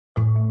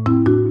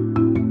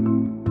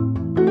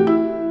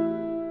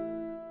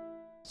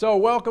So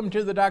welcome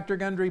to the Dr.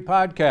 Gundry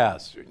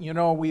podcast. You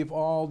know, we've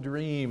all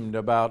dreamed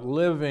about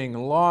living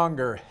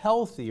longer,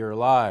 healthier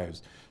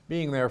lives,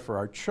 being there for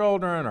our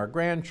children, our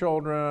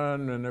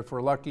grandchildren, and if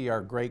we're lucky,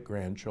 our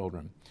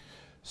great-grandchildren.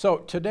 So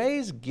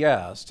today's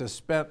guest has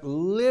spent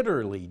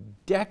literally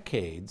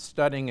decades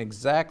studying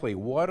exactly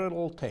what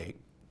it'll take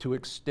to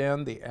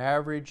extend the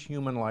average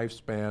human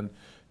lifespan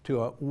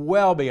to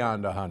well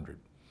beyond 100.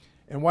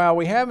 And while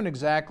we haven't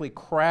exactly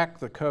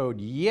cracked the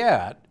code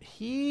yet,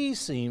 he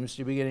seems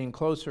to be getting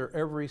closer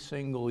every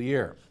single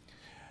year.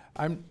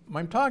 I'm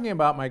talking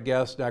about my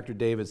guest, Dr.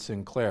 David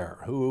Sinclair,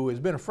 who has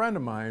been a friend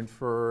of mine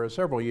for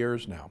several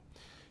years now.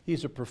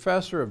 He's a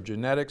professor of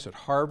genetics at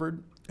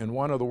Harvard and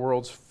one of the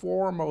world's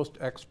foremost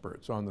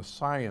experts on the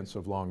science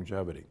of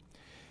longevity.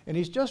 And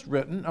he's just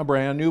written a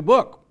brand new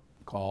book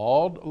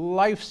called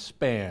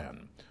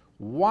Lifespan: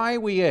 Why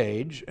We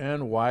Age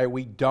and Why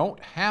We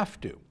Don't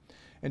Have to.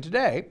 And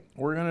today,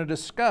 we're going to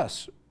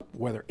discuss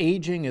whether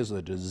aging is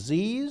a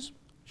disease,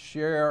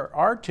 share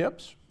our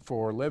tips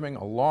for living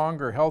a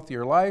longer,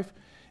 healthier life,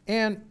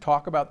 and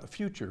talk about the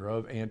future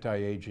of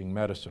anti-aging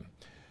medicine.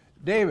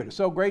 David, it's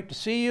so great to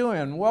see you,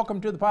 and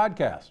welcome to the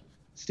podcast.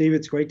 Steve,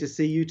 it's great to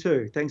see you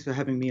too. Thanks for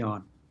having me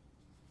on.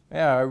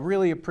 Yeah, I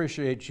really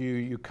appreciate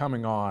you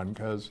coming on,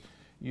 because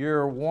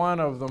you're one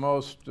of the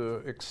most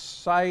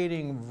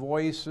exciting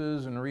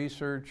voices and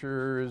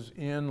researchers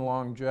in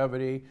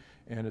longevity.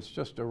 And it's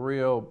just a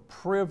real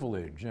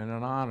privilege and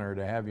an honor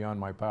to have you on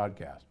my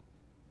podcast.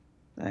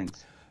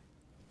 Thanks.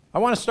 I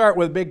want to start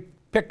with a big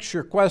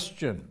picture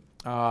question.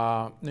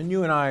 And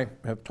you and I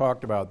have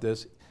talked about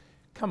this.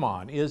 Come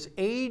on, is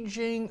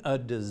aging a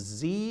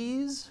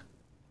disease?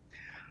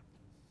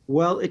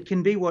 Well, it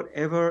can be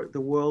whatever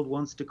the world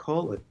wants to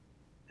call it.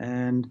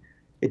 And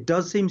it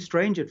does seem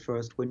strange at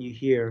first when you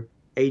hear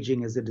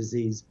aging as a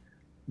disease.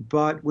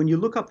 But when you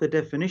look up the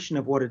definition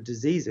of what a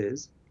disease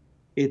is,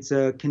 it's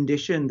a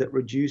condition that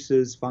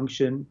reduces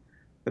function,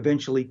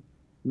 eventually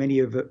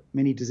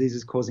many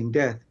diseases causing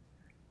death.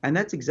 And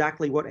that's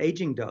exactly what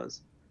aging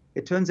does.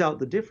 It turns out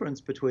the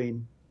difference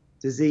between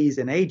disease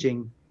and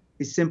aging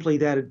is simply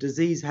that a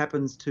disease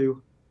happens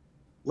to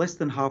less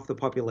than half the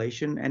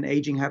population and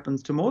aging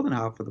happens to more than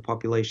half of the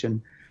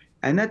population.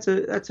 And that's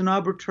an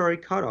arbitrary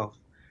cutoff.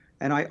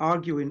 And I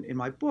argue in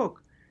my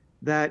book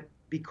that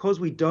because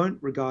we don't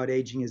regard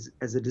aging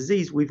as a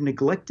disease, we've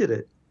neglected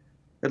it,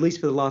 at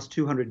least for the last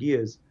 200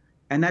 years.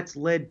 And that's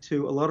led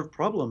to a lot of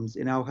problems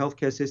in our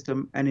healthcare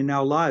system and in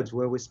our lives,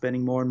 where we're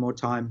spending more and more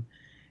time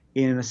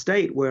in a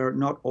state where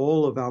not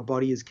all of our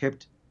body is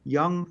kept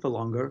young for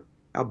longer,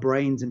 our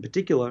brains in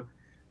particular.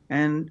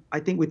 And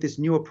I think with this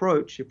new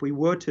approach, if we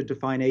were to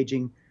define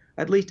aging,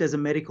 at least as a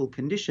medical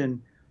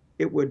condition,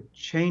 it would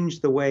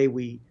change the way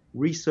we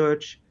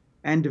research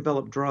and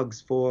develop drugs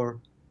for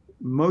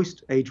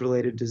most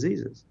age-related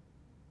diseases.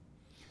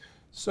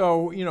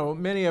 So, you know,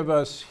 many of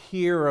us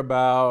hear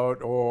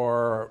about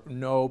or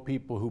know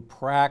people who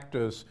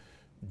practice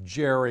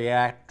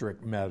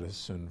geriatric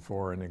medicine,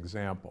 for an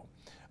example.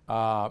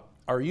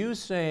 Are you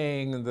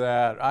saying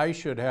that I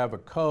should have a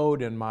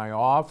code in my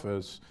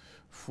office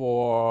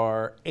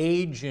for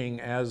aging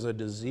as a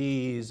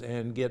disease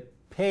and get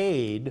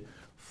paid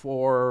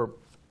for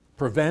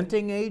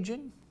preventing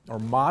aging or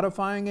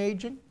modifying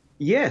aging?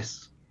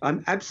 Yes,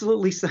 I'm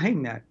absolutely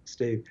saying that,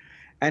 Steve.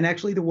 And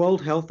actually, the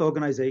World Health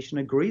Organization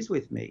agrees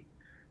with me.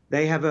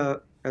 They have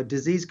a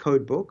disease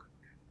code book,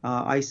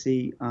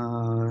 ICD-11,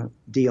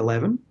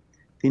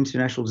 the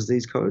International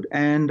Disease Code,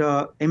 and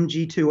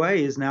MG2A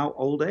is now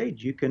old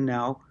age. You can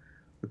now,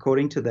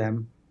 according to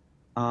them,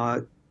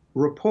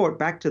 report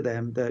back to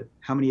them that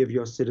how many of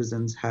your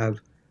citizens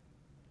have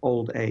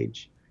old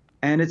age.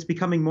 And it's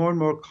becoming more and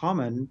more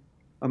common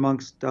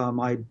amongst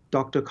my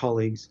doctor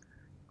colleagues,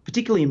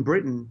 particularly in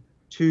Britain,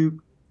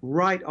 to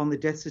write on the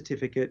death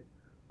certificate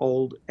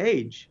old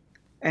age.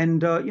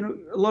 And, a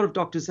lot of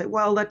doctors say,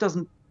 well, that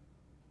doesn't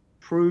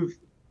prove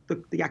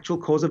the actual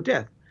cause of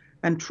death.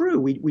 And true,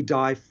 we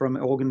die from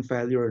organ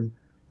failure and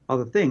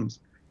other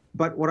things.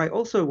 But what I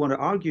also want to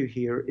argue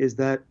here is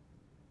that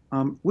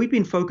we've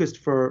been focused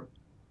for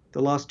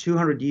the last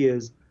 200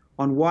 years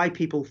on why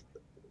people,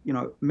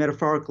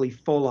 metaphorically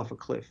fall off a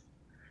cliff.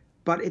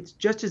 But it's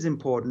just as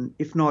important,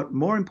 if not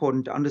more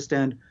important, to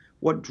understand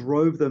what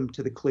drove them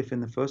to the cliff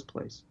in the first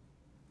place.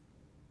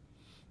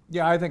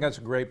 Yeah, I think that's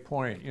a great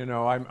point. You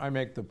know, I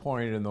make the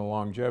point in the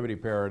longevity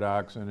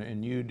paradox,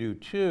 and you do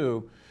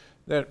too,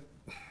 that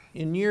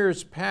in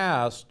years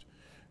past,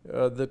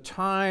 the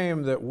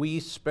time that we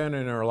spent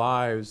in our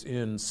lives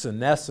in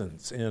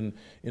senescence, in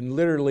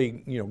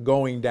literally,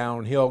 going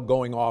downhill,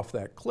 going off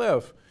that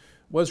cliff,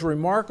 was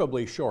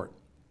remarkably short.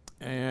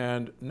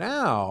 And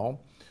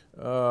now,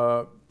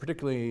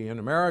 particularly in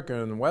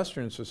America and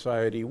Western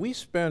society, we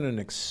spend an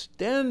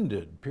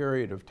extended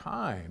period of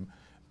time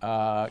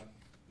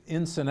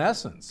in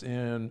senescence,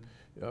 in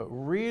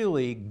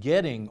really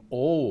getting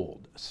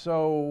old.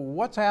 So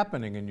what's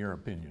happening in your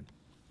opinion?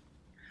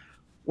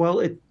 Well,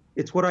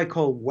 it's what I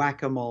call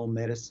whack-a-mole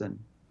medicine,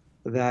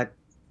 that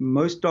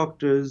most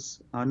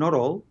doctors, not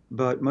all,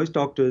 but most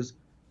doctors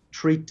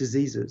treat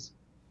diseases.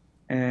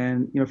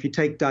 And if you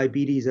take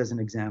diabetes as an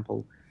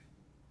example,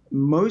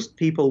 most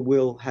people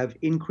will have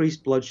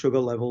increased blood sugar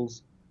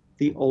levels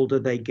the older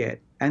they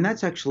get. And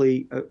that's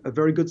actually a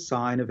very good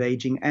sign of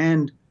aging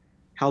and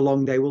how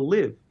long they will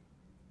live.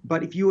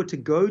 But if you were to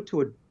go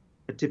to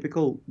a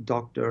typical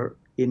doctor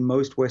in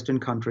most Western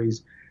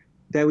countries,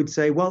 they would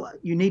say, well,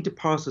 you need to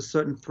pass a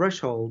certain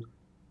threshold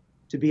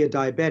to be a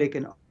diabetic,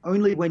 and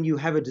only when you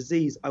have a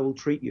disease, I will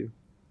treat you.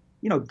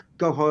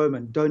 Go home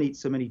and don't eat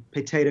so many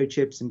potato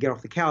chips and get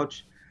off the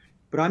couch,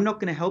 but I'm not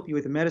going to help you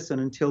with the medicine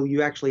until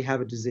you actually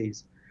have a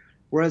disease.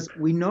 Whereas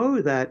we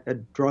know that a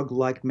drug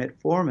like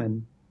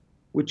metformin,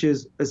 which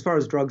is, as far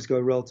as drugs go,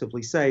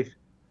 relatively safe,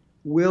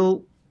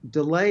 will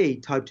delay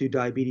type 2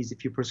 diabetes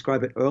if you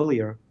prescribe it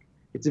earlier.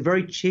 It's a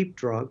very cheap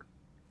drug,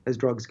 as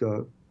drugs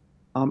go.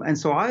 And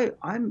so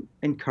I'm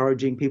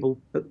encouraging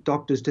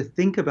doctors to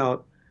think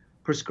about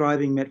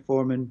prescribing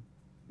metformin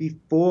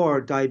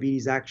before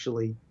diabetes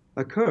actually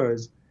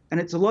occurs. And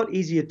it's a lot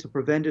easier to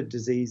prevent a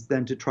disease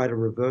than to try to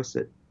reverse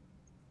it.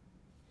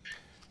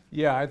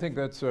 Yeah, I think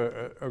that's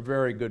a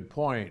very good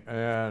point.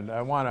 And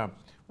I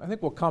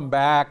think we'll come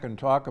back and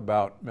talk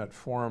about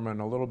metformin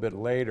a little bit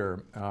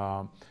later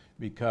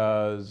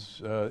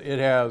because it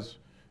has,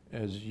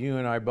 as you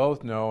and I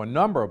both know, a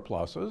number of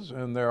pluses,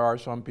 and there are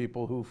some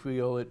people who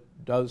feel it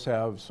does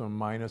have some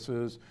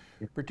minuses,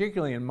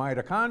 particularly in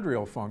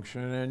mitochondrial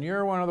function, and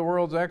you're one of the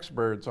world's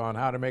experts on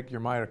how to make your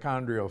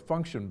mitochondrial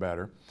function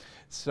better.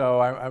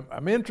 So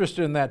I'm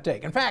interested in that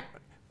take. In fact,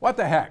 what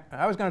the heck?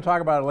 I was going to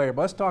talk about it later,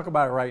 but let's talk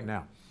about it right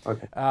now.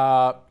 Okay.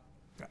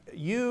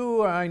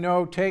 You, I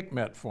know, take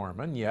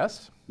metformin,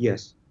 yes?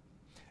 Yes.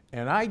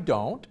 And I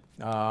don't.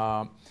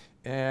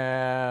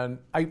 And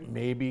I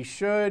maybe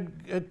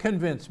should.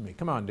 Convince me.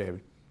 Come on,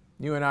 David.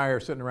 You and I are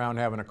sitting around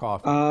having a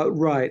coffee.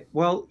 Right.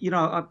 Well,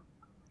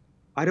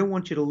 I don't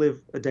want you to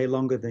live a day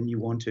longer than you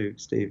want to,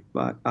 Steve.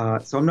 But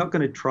so I'm not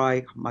going to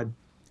try my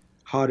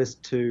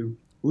hardest to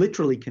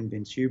literally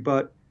convince you.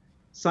 But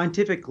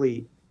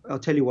scientifically, I'll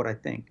tell you what I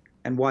think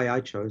and why I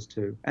chose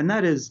to. And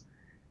that is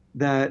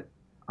that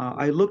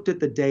I looked at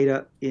the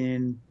data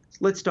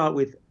let's start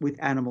with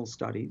animal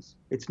studies.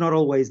 It's not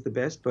always the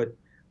best, but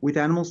with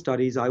animal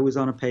studies, I was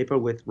on a paper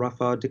with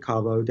Rafa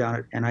DeCarlo down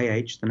at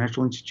NIH, the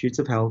National Institutes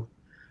of Health,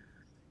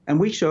 and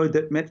we showed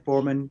that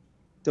metformin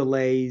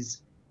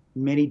delays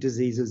many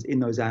diseases in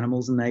those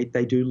animals, and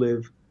they do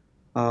live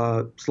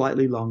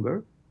slightly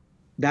longer.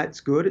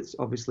 That's good. It's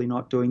obviously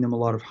not doing them a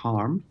lot of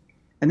harm.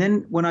 And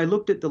then when I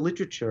looked at the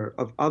literature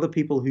of other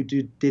people who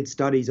did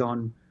studies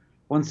on,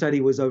 one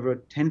study was over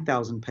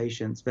 10,000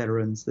 patients,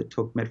 veterans that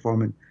took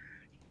metformin.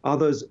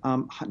 Others,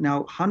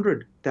 now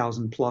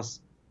 100,000 plus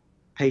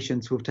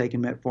patients who have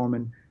taken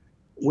metformin.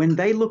 When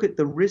they look at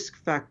the risk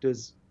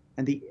factors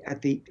and the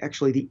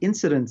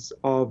incidence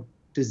of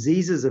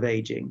diseases of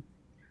aging,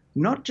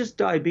 not just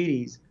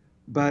diabetes,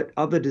 but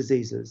other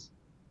diseases,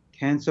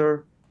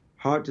 cancer,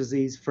 heart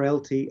disease,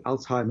 frailty,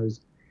 Alzheimer's,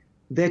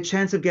 their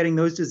chance of getting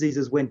those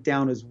diseases went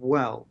down as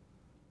well,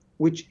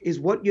 which is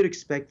what you'd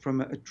expect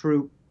from a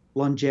true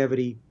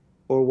longevity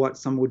or what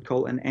some would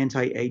call an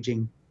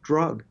anti-aging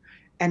drug.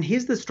 And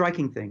here's the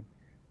striking thing.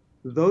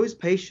 Those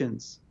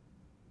patients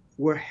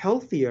were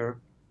healthier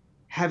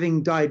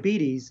having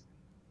diabetes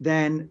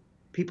than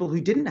people who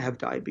didn't have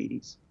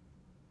diabetes.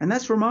 And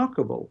that's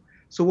remarkable.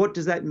 So what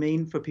does that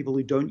mean for people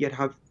who don't yet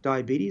have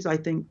diabetes? I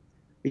think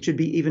it should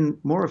be even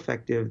more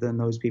effective than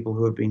those people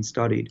who have been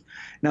studied.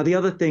 Now, the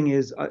other thing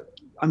is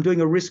I'm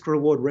doing a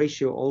risk-reward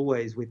ratio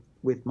always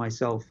with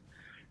myself.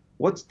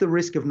 What's the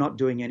risk of not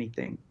doing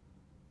anything?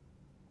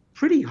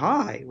 Pretty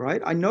high,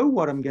 right? I know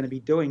what I'm going to be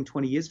doing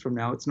 20 years from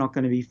now. It's not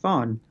going to be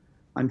fun.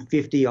 I'm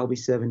 50, I'll be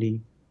 70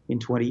 in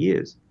 20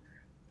 years.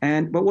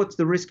 But what's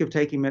the risk of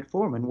taking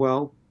metformin?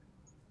 Well,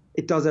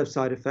 it does have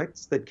side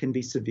effects that can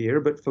be severe,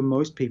 but for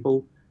most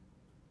people,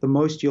 the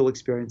most you'll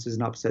experience is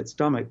an upset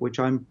stomach, which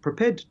I'm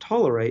prepared to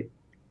tolerate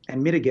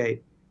and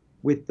mitigate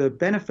with the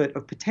benefit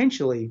of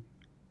potentially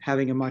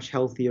having a much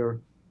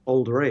healthier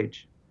older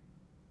age.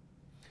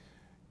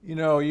 You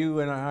know,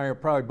 you and I are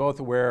probably both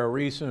aware of a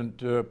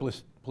recent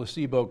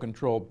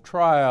placebo-controlled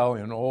trial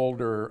in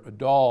older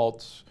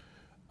adults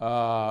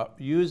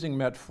using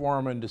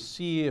metformin to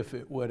see if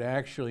it would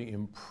actually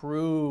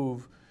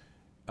improve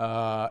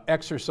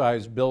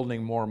exercise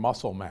building more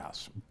muscle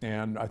mass.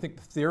 And I think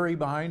the theory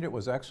behind it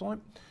was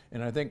excellent,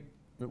 and I think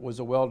it was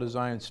a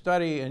well-designed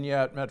study, and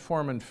yet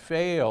metformin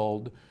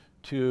failed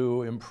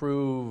to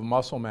improve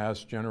muscle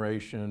mass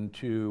generation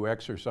to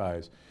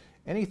exercise.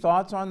 Any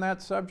thoughts on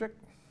that subject?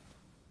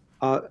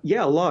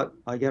 Yeah, a lot.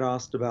 I get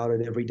asked about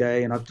it every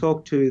day, and I've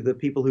talked to the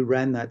people who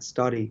ran that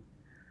study.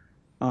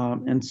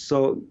 And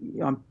so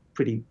I'm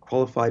pretty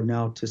qualified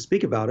now to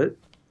speak about it.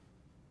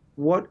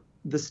 What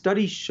the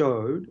study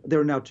showed, there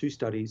are now two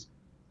studies,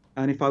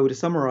 and if I were to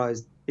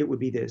summarize, it would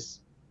be this,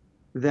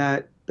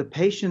 that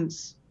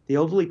the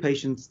elderly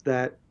patients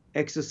that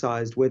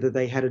exercised, whether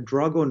they had a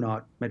drug or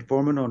not,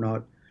 metformin or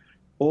not,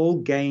 all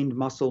gained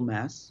muscle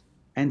mass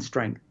and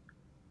strength.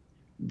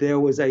 There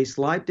was a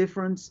slight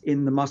difference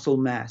in the muscle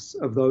mass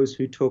of those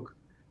who took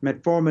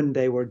metformin.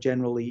 They were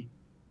generally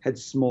had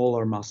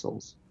smaller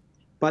muscles,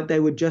 but they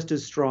were just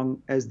as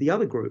strong as the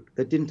other group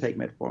that didn't take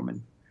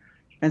metformin.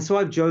 And so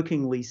I've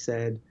jokingly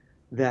said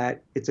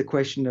that it's a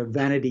question of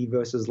vanity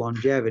versus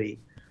longevity.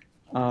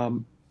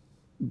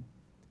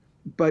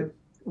 But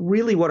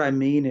really what I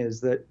mean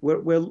is that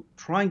we're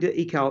trying to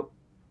eke out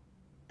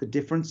the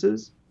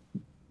differences,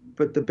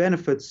 but the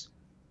benefits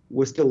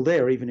were still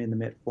there even in the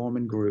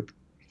metformin group.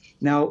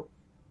 Now,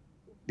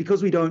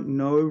 because we don't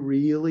know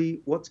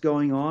really what's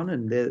going on,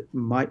 and there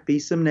might be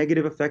some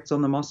negative effects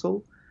on the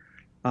muscle,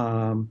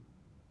 even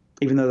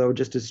though they were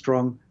just as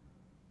strong,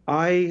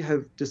 I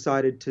have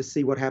decided to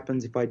see what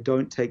happens if I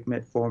don't take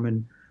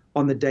metformin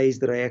on the days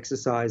that I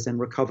exercise and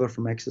recover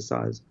from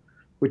exercise,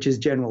 which is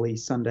generally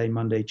Sunday,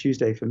 Monday,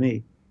 Tuesday for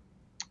me.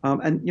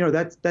 And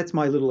that's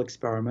my little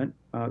experiment.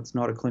 It's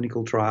not a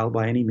clinical trial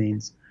by any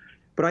means,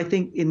 but I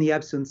think in the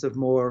absence of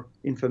more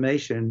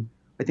information,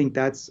 I think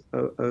that's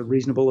a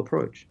reasonable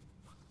approach.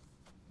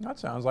 That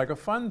sounds like a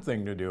fun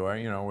thing to do.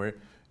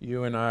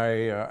 You and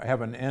I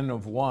have an N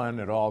of 1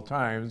 at all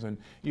times, and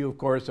you, of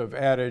course, have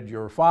added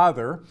your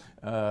father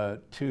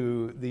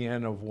to the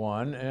N of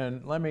 1.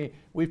 And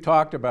we've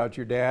talked about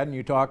your dad, and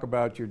you talk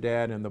about your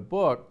dad in the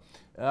book.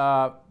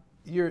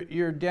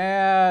 Your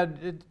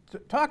dad,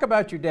 talk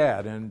about your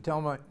dad and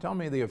tell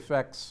me the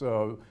effects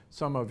of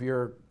some of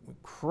your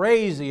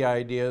crazy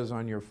ideas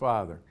on your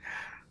father.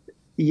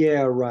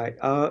 Yeah, right.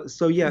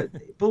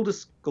 Full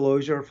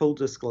disclosure, full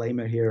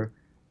disclaimer here.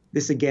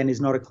 This, again, is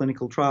not a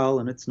clinical trial,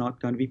 and it's not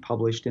going to be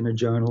published in a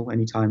journal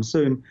anytime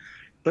soon.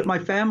 But my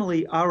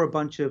family are a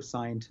bunch of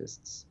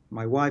scientists.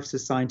 My wife's a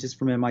scientist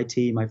from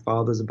MIT. My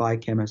father's a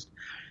biochemist.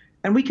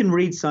 And we can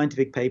read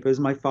scientific papers.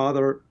 My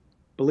father,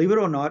 believe it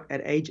or not,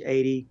 at age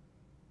 80,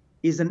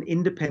 is an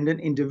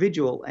independent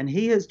individual. And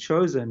he has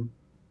chosen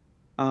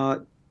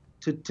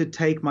to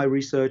take my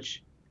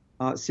research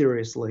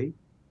seriously,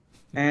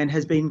 and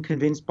has been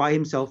convinced by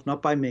himself,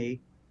 not by me,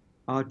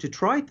 to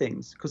try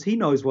things, because he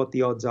knows what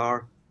the odds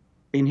are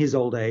in his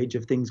old age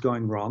of things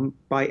going wrong.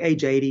 By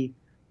age 80,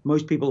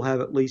 most people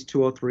have at least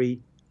 2 or 3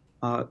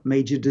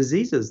 major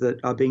diseases that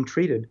are being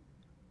treated.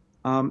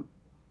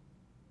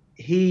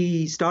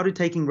 He started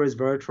taking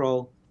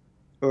resveratrol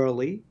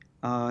early,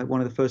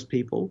 one of the first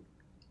people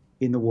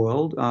in the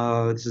world.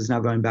 This is now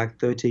going back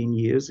 13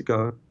 years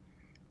ago.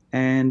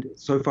 And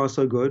so far,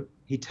 so good.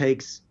 He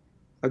takes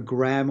a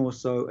gram or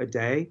so a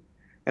day.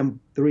 And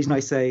the reason I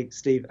say,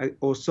 Steve,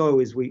 or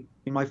so is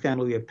in my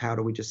family, we have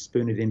powder. We just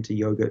spoon it into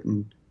yogurt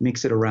and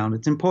mix it around.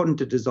 It's important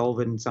to dissolve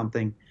it in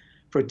something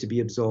for it to be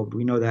absorbed.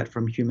 We know that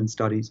from human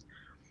studies.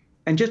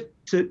 And just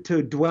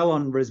to dwell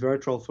on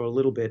resveratrol for a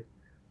little bit,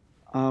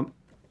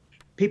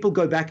 people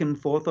go back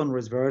and forth on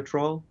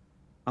resveratrol.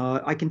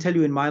 I can tell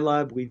you in my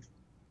lab,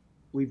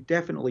 we've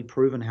definitely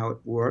proven how it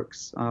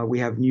works. We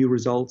have new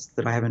results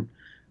that I haven't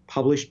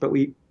published, but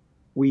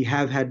we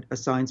have had a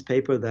science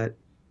paper that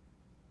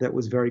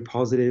was very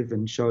positive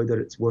and showed that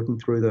it's working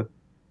through the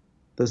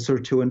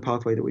sirtuin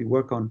pathway that we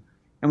work on.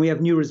 And we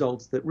have new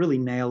results that really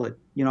nail it.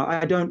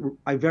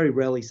 I very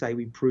rarely say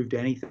we proved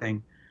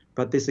anything,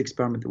 but this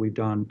experiment that we've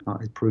done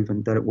has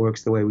proven that it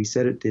works the way we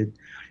said it did.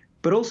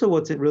 But also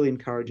what's really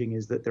encouraging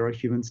is that there are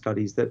human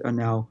studies that are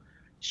now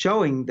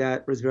showing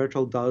that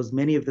resveratrol does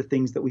many of the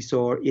things that we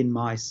saw in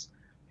mice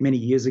many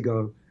years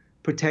ago,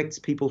 protects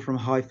people from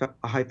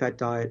a high-fat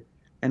diet,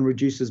 and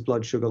reduces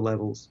blood sugar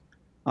levels,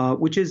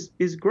 which is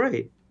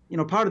great.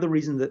 Part of the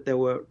reason that there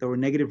were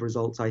negative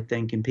results, I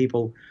think, in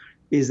people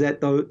is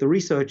that the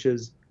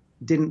researchers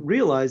didn't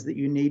realize that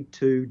you need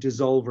to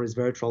dissolve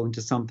resveratrol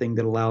into something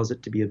that allows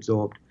it to be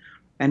absorbed.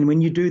 And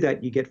when you do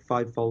that, you get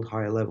 5-fold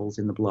higher levels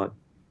in the blood.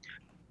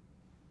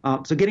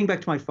 So getting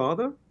back to my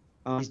father,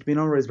 he's been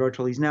on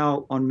resveratrol. He's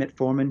now on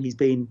metformin. He's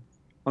been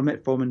on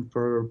metformin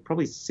for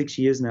probably 6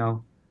 years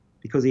now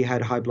because he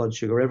had high blood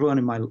sugar. Everyone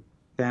in my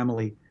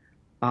family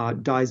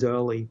dies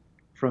early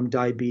from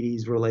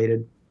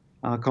diabetes-related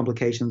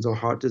complications or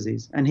heart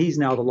disease. And he's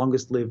now the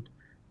longest-lived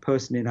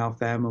person in our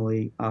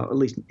family, at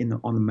least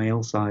on the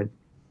male side.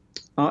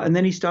 And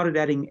then he started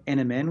adding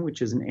NMN,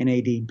 which is an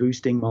NAD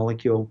boosting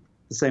molecule,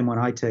 the same one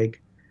I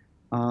take.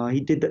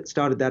 He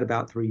started that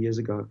about 3 years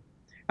ago.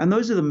 And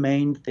those are the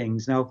main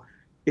things. Now,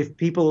 if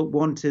people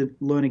want to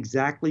learn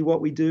exactly what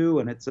we do,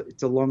 and it's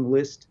a long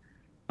list,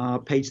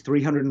 page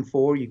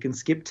 304, you can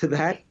skip to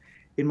that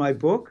in my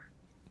book,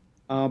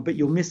 but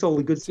you'll miss all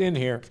the good stuff. It's in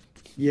here.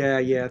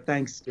 Yeah,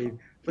 thanks, Steve.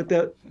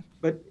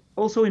 But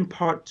also in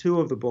part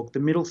 2 of the book, the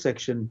middle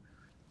section,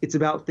 it's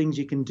about things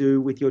you can do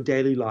with your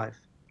daily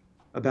life,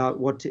 about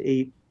what to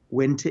eat,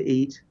 when to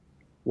eat,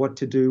 what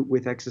to do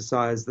with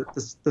exercise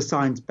that the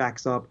science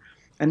backs up.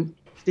 And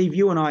Steve,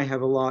 you and I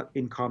have a lot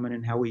in common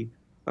in how we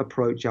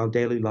approach our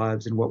daily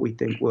lives and what we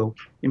think will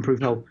improve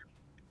health.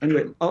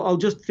 Anyway, I'll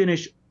just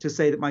finish to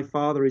say that my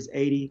father is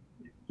 80.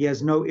 He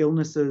has no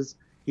illnesses.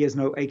 He has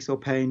no aches or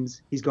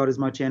pains. He's got as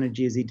much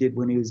energy as he did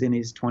when he was in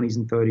his 20s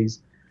and 30s.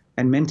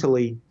 And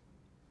mentally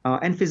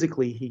and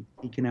physically, he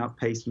can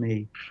outpace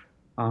me.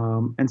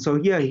 And so,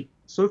 yeah,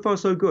 so far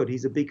so good.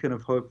 He's a beacon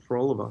of hope for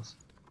all of us.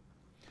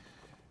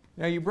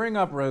 Now you bring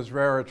up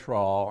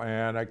resveratrol,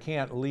 and I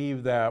can't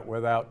leave that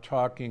without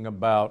talking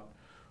about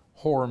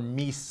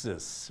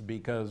hormesis,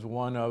 because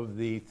one of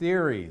the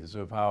theories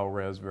of how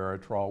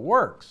resveratrol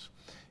works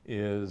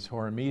is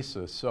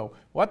hormesis. So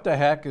what the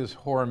heck is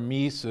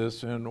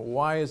hormesis, and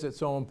why is it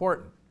so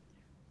important?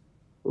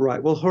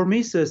 Right. Well,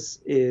 hormesis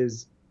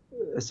is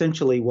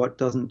essentially what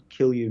doesn't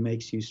kill you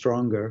makes you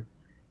stronger.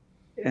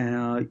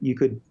 You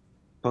could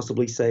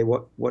possibly say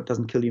what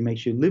doesn't kill you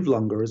makes you live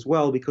longer as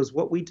well, because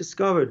what we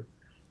discovered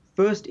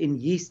first in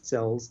yeast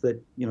cells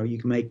that you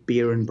can make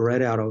beer and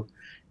bread out of,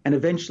 and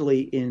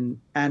eventually in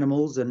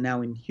animals and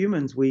now in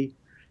humans, we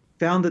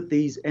found that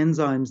these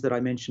enzymes that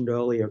I mentioned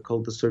earlier,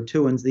 called the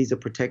sirtuins, these are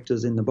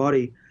protectors in the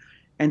body,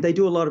 and they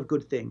do a lot of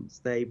good things.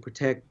 They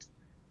protect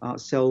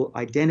cell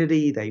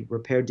identity, they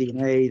repair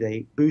DNA,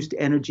 they boost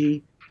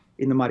energy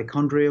in the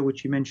mitochondria,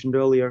 which you mentioned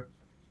earlier.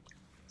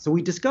 So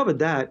we discovered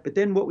that, but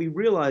then what we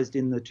realized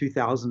in the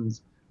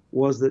 2000s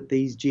was that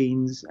these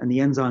genes and the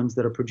enzymes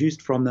that are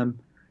produced from them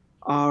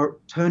are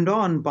turned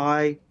on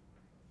by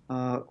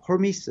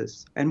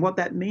hormesis. And what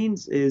that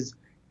means is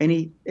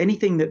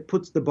anything that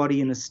puts the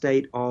body in a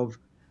state of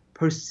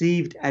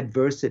perceived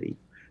adversity,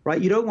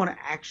 right? You don't want to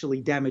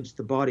actually damage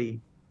the body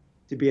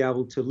to be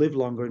able to live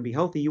longer and be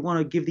healthy. You want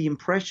to give the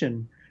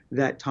impression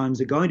that times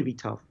are going to be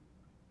tough.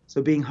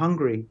 So being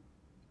hungry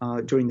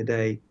during the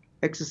day,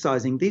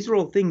 exercising, these are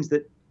all things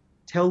that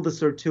tell the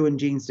sirtuin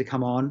genes to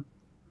come on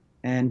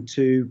and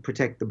to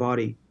protect the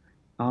body.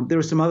 There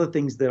are some other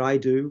things that I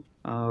do,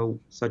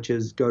 such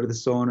as go to the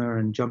sauna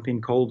and jump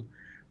in cold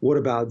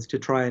water baths to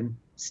try and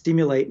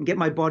stimulate and get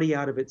my body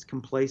out of its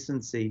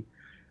complacency.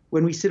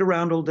 When we sit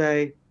around all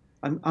day,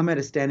 I'm at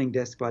a standing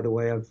desk, by the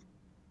way,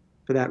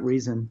 for that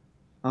reason.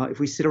 If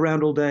we sit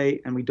around all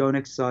day and we don't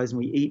exercise and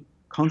we eat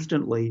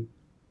constantly,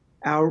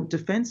 our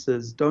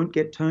defenses don't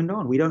get turned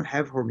on. We don't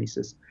have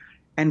hormesis.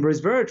 And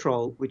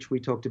resveratrol, which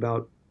we talked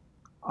about,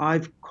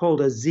 I've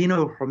called a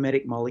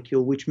xenohormetic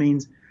molecule, which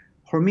means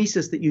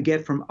hormesis that you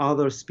get from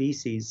other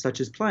species, such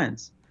as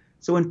plants.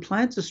 So when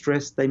plants are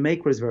stressed, they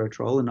make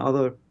resveratrol and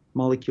other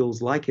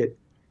molecules like it.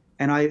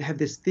 And I have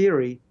this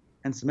theory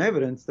and some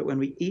evidence that when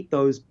we eat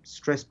those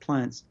stressed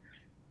plants,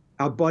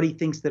 our body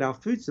thinks that our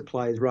food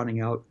supply is running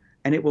out,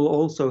 and it will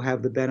also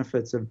have the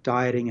benefits of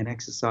dieting and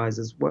exercise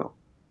as well.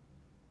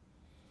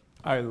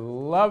 I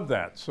love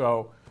that.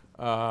 So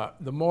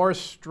the more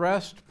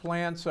stressed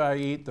plants I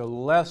eat, the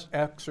less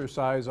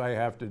exercise I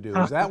have to do.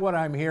 Is that what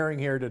I'm hearing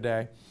here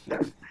today?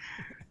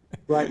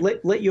 Right.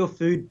 Let your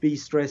food be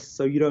stressed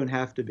so you don't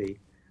have to be.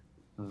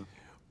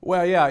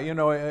 Well, yeah,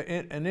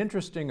 an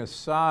interesting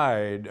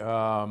aside,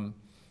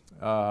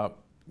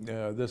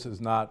 this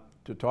is not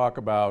to talk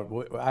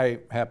about, I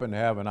happen to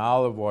have an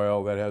olive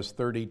oil that has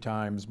 30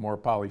 times more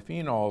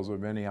polyphenols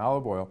of any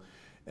olive oil.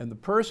 And the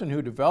person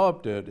who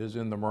developed it is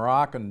in the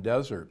Moroccan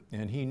desert.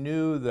 And he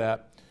knew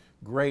that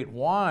great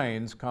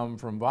wines come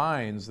from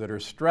vines that are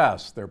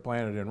stressed. They're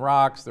planted in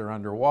rocks, they're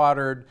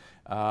underwatered,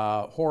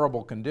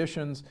 horrible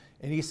conditions.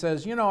 And he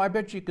says, I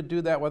bet you could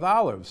do that with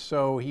olives.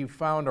 So he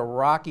found a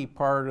rocky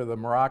part of the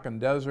Moroccan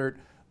desert,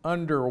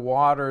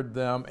 underwatered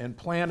them, and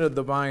planted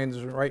the vines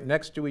right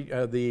next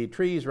to the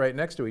trees right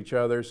next to each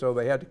other, so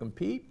they had to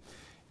compete.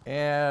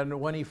 And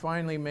when he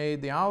finally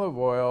made the olive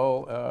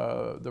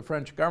oil, the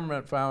French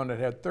government found it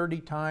had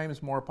 30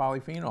 times more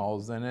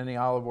polyphenols than any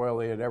olive oil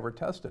they had ever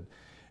tested.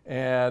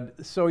 And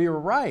so you're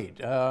right,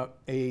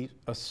 a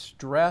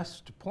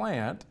stressed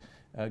plant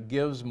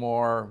gives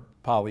more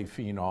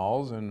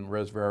polyphenols, and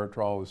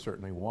resveratrol is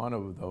certainly one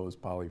of those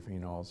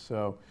polyphenols.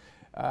 So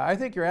I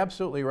think you're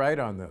absolutely right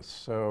on this.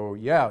 So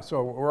yeah,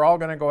 so we're all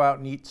going to go out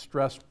and eat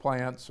stressed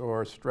plants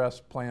or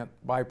stressed plant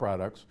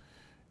byproducts,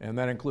 and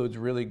that includes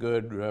really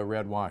good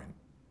red wine.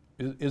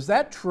 Is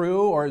that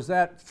true, or is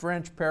that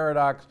French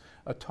paradox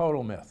a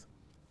total myth?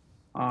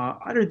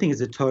 I don't think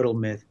it's a total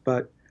myth,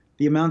 but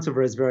the amounts of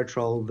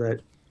resveratrol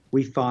that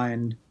we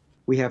find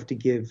we have to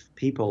give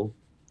people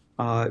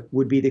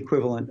would be the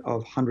equivalent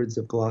of hundreds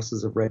of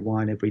glasses of red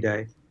wine every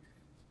day.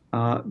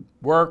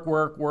 Work,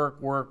 work,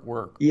 work, work,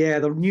 work. Yeah,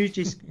 the news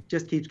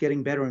just keeps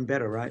getting better and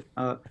better, right?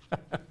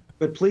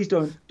 But please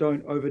don't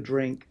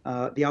overdrink.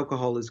 The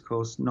alcohol is, of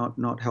course,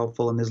 not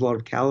helpful, and there's a lot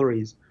of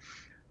calories.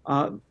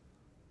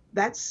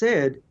 That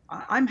said,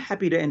 I'm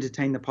happy to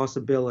entertain the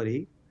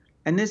possibility,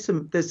 and there's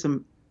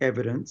some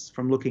evidence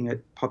from looking at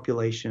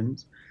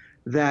populations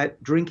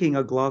that drinking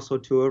a glass or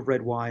two of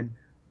red wine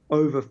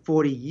over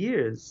 40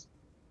 years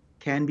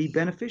can be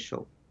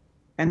beneficial.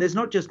 And there's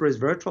not just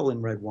resveratrol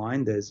in red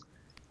wine. There's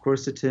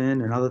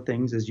quercetin and other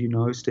things, as you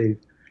know, Steve.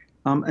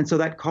 And so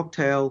that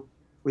cocktail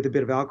with a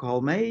bit of alcohol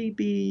may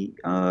be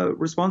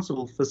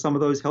responsible for some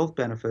of those health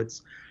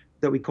benefits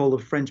that we call the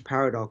French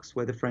paradox,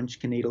 where the French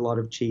can eat a lot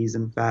of cheese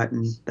and fat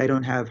and they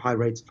don't have high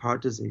rates of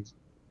heart disease.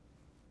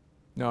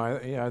 No,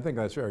 I think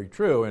that's very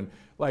true. And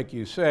like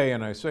you say,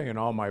 and I say in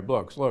all my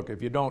books, look,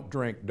 if you don't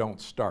drink, don't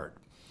start.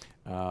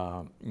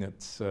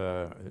 It's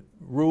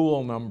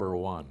rule number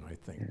one, I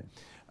think.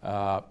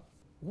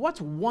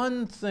 What's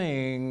one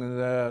thing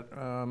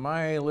that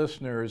my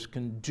listeners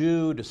can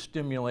do to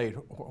stimulate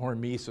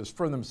hormesis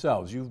for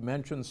themselves? You've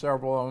mentioned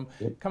several of them.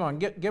 Yep. Come on,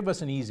 give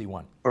us an easy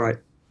one. All right.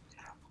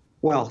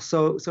 Well,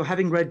 so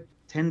having read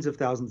tens of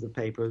thousands of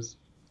papers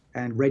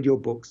and read your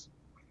books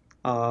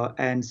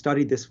and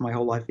studied this for my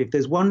whole life, if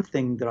there's one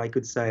thing that I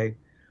could say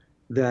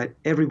that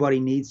everybody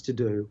needs to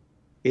do,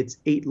 it's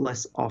eat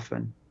less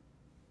often.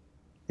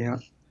 Yeah.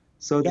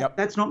 So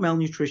that's not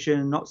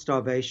malnutrition, not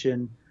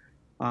starvation.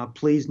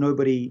 Please,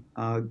 nobody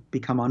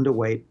become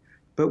underweight.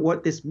 But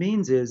what this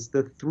means is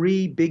the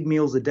 3 big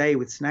meals a day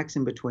with snacks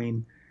in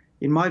between,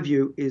 in my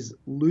view, is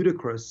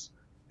ludicrous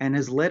and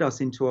has led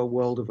us into a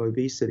world of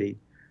obesity.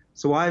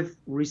 So I've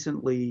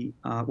recently,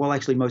 well,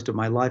 actually most of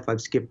my life,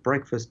 I've skipped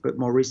breakfast, but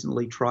more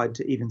recently tried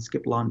to even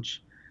skip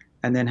lunch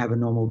and then have a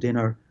normal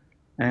dinner.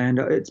 And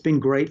it's been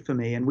great for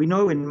me. And we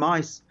know in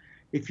mice,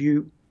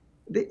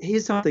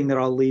 here's something that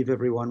I'll leave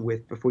everyone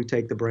with before we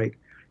take the break.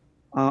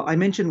 I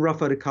mentioned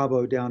Rafa de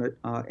Cabo down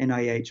at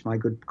NIH, my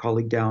good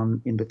colleague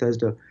down in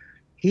Bethesda.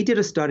 He did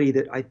a study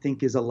that I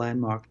think is a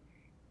landmark.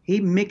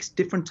 He mixed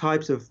different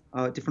types of,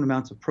 different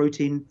amounts of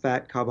protein,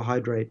 fat,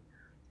 carbohydrate,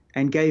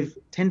 and gave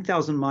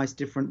 10,000 mice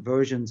different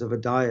versions of a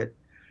diet.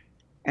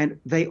 And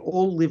they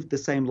all lived the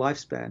same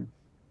lifespan.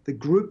 The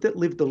group that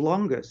lived the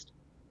longest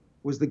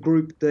was the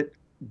group that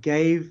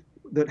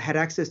had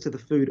access to the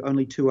food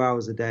only 2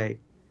 hours a day,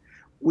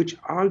 which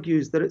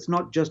argues that it's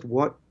not just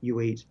what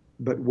you eat,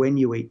 but when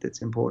you eat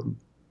that's important.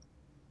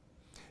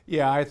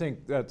 Yeah, I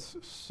think that's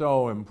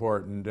so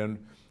important. And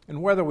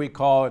whether we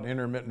call it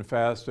intermittent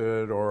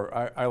fasted or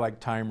I like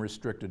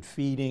time-restricted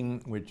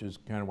feeding, which is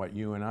kind of what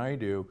you and I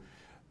do,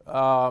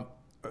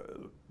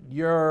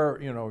 you're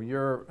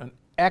an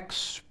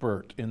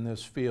expert in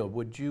this field.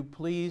 Would you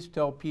please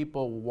tell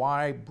people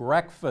why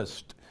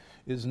breakfast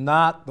is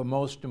not the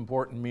most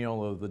important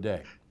meal of the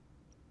day?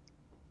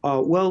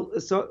 Well,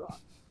 so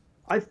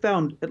I've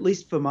found, at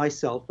least for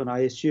myself, and I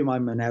assume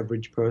I'm an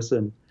average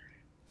person,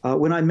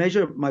 when I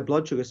measure my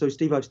blood sugar, so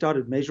Steve, I've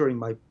started measuring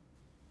my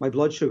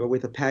blood sugar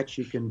with a patch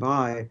you can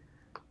buy.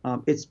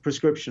 It's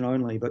prescription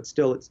only, but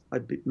still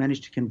I've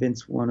managed to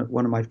convince one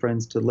of my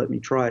friends to let me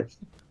try it.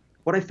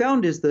 What I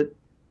found is that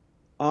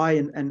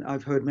and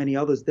I've heard many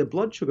others, their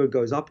blood sugar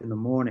goes up in the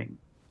morning.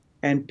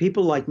 And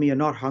people like me are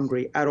not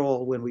hungry at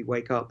all when we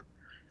wake up.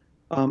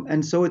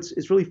 And so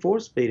it's really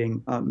force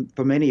feeding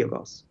for many of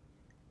us.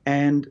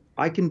 And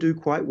I can do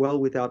quite well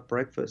without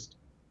breakfast.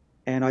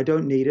 And I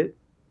don't need it.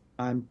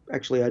 I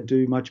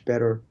do much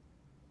better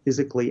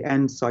physically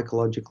and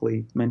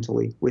psychologically,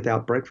 mentally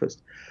without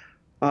breakfast.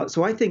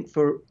 So I think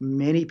for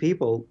many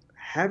people,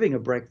 having a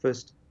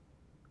breakfast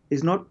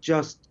is not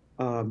just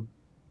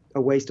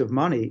a waste of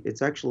money.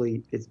 It's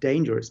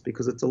dangerous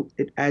because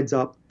it adds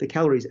up. The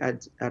calories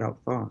add up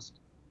fast.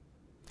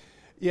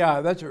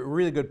 Yeah, that's a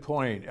really good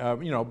point.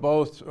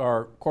 Both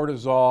our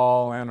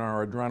cortisol and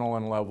our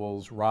adrenaline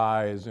levels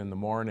rise in the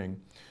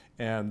morning,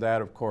 and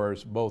that, of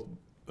course, both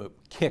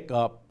kick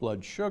up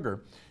blood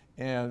sugar.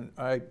 And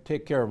I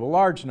take care of a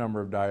large number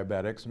of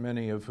diabetics,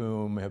 many of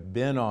whom have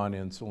been on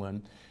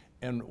insulin.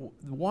 And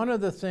one of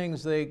the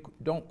things they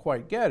don't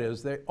quite get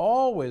is they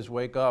always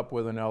wake up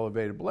with an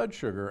elevated blood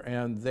sugar,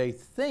 and they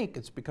think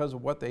it's because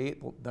of what they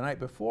ate the night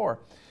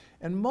before.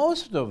 And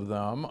most of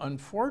them,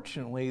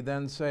 unfortunately,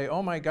 then say,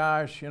 oh my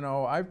gosh,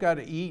 I've got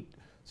to eat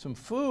some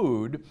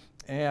food,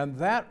 and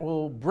that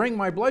will bring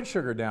my blood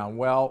sugar down.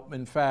 Well,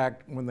 in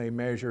fact, when they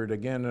measure it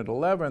again at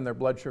 11, their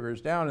blood sugar is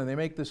down, and they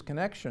make this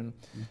connection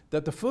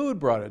that the food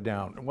brought it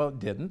down. Well, it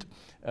didn't.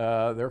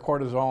 Their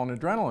cortisol and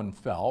adrenaline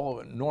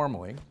fell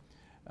normally.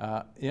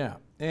 Yeah,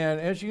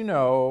 and as you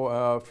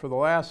know, for the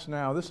last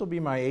this will be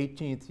my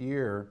 18th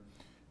year,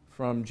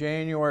 from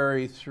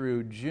January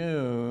through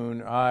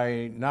June,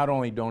 I not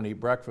only don't eat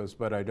breakfast,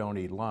 but I don't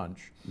eat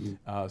lunch.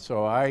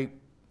 So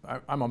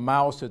I'm a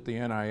mouse at the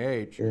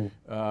NIH.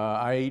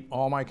 I eat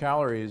all my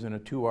calories in a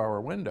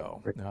 2-hour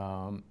window.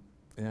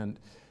 And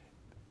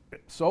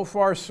so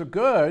far, so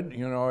good.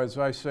 As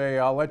I say,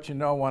 I'll let you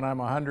know when I'm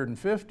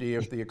 150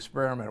 if the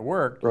experiment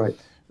worked. Right.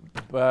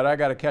 But I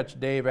got to catch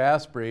Dave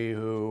Asprey,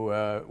 who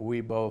we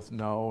both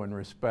know and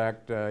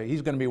respect.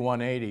 He's going to be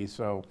 180,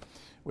 so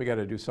we got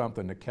to do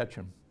something to catch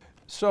him.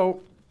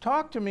 So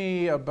talk to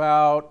me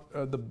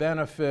about the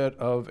benefit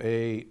of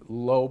a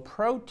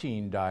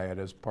low-protein diet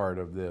as part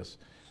of this.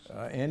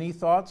 Any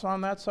thoughts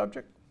on that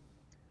subject?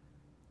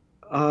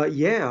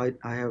 Yeah,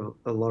 I have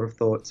a lot of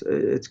thoughts.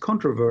 It's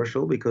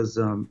controversial because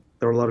there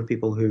are a lot of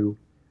people who,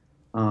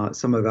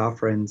 some of our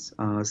friends,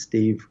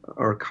 Steve,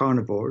 are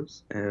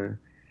carnivores.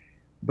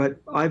 But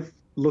I've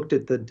looked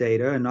at the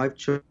data, and I've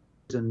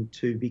chosen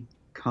to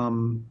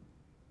become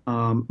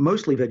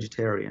mostly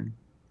vegetarian.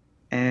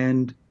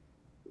 And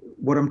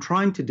what I'm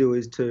trying to do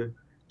is to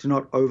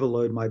not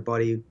overload my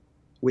body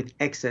with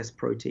excess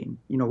protein.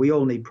 We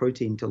all need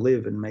protein to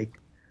live and make,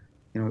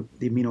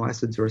 the amino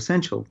acids are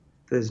essential.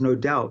 There's no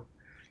doubt.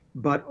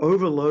 But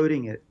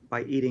overloading it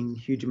by eating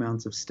huge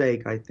amounts of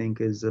steak, I think,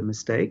 is a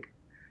mistake.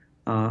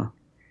 And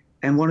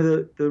one of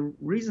the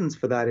reasons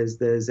for that is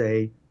there's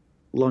a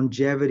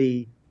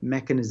longevity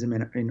mechanism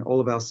in all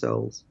of our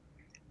cells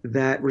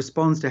that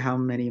responds to how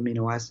many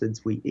amino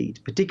acids we eat,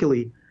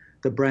 particularly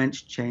the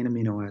branched chain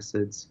amino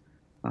acids,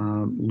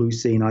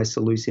 leucine,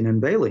 isoleucine,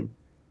 and valine.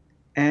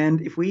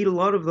 And if we eat a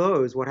lot of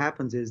those, what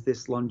happens is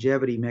this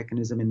longevity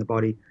mechanism in the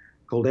body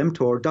called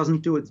mTOR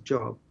doesn't do its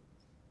job.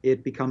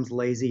 It becomes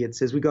lazy. It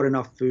says, we got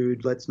enough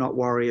food. Let's not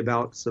worry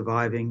about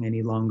surviving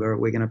any longer.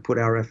 We're going to put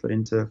our effort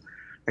into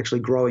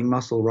actually growing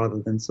muscle rather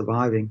than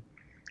surviving.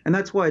 And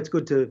that's why it's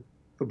good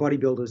for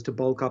bodybuilders to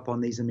bulk up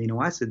on these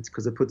amino acids,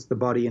 because it puts the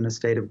body in a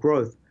state of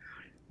growth.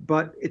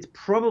 But it's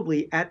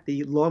probably at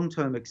the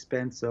long-term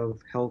expense of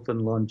health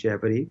and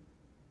longevity,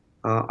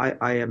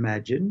 I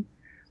imagine.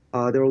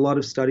 There are a lot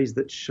of studies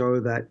that show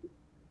that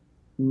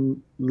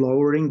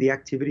lowering the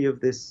activity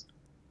of this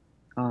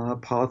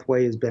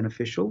pathway is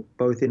beneficial,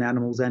 both in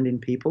animals and in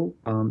people.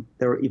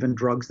 There are even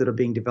drugs that are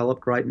being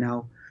developed right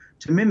now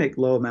to mimic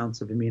low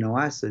amounts of amino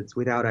acids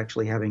without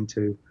actually having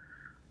to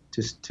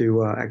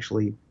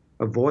actually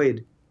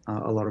avoid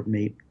a lot of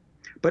meat.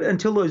 But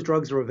until those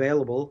drugs are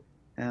available,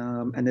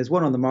 and there's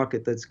one on the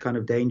market that's kind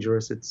of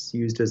dangerous. It's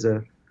used as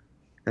an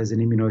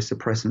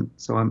immunosuppressant,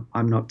 so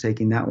I'm not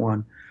taking that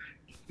one.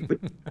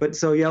 But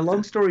so yeah,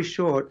 long story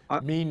short,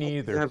 Me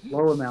neither. I have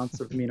low amounts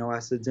of amino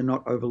acids and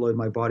not overload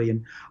my body.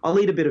 And I'll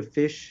eat a bit of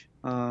fish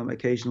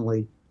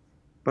occasionally,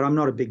 but I'm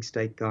not a big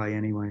steak guy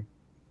anyway.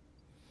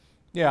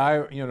 Yeah,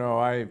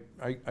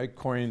 I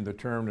coined the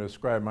term to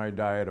describe my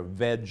diet, a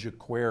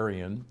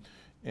vegetarian,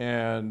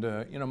 and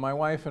my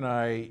wife and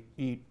I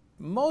eat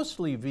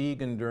mostly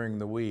vegan during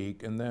the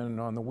week, and then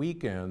on the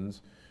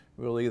weekends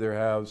we'll either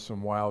have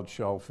some wild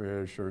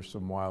shellfish or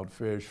some wild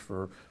fish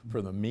for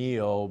the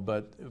meal,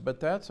 but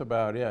that's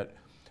about it.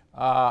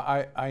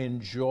 I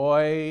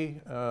enjoy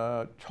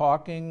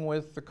talking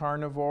with the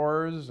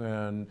carnivores,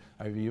 and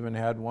I've even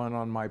had one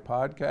on my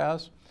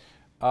podcast.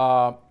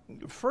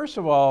 First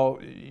of all,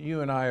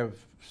 you and I have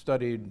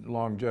studied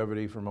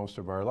longevity for most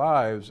of our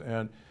lives,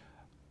 and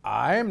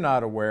I'm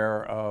not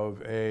aware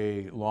of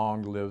a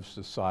long-lived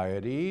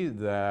society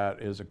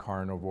that is a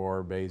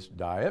carnivore-based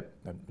diet,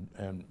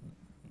 and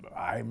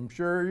I'm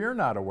sure you're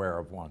not aware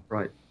of one.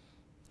 Right.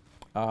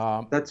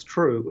 That's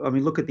true. I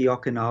mean, look at the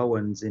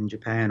Okinawans in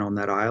Japan on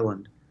that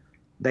island.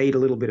 They eat a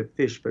little bit of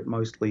fish, but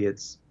mostly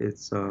it's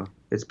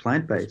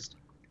plant-based,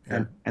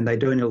 Yeah. and they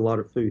don't eat a lot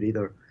of food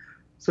either.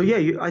 So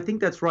yeah, I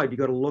think that's right. You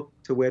got to look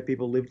to where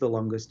people live the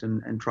longest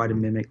and try to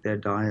mimic their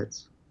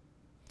diets.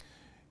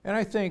 And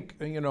I think,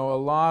 a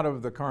lot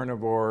of the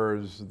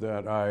carnivores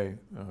that I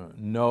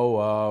know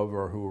of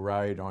or who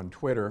write on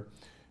Twitter,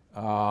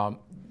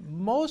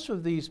 most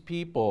of these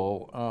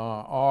people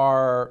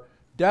are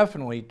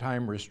definitely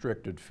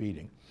time-restricted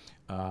feeding.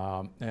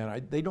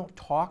 They don't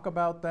talk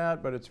about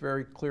that, but it's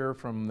very clear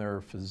from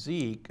their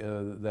physique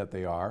that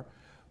they are.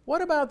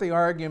 What about the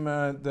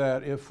argument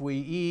that if we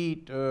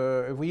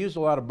use a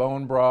lot of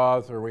bone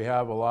broth, or we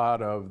have a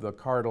lot of the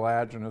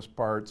cartilaginous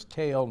parts,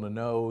 tail to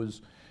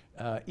nose,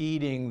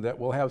 eating, that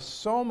will have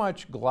so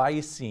much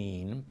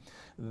glycine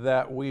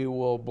that we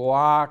will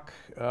block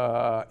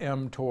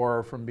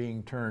mTOR from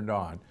being turned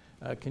on?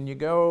 Can you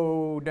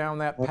go down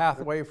that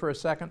pathway for a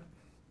second?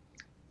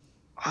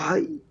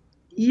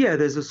 Yeah,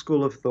 there's a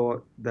school of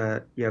thought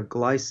that,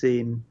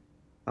 glycine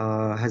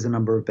has a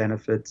number of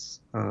benefits.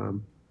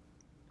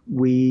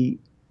 We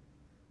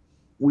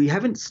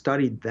haven't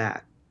studied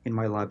that in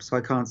my lab, so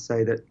I can't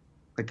say that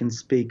I can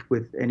speak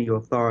with any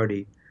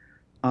authority.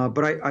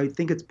 But I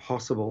think it's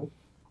possible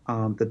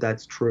that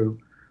that's true.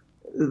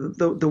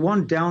 The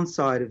one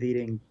downside of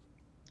eating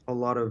a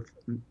lot of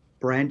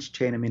branched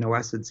chain amino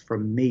acids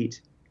from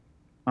meat,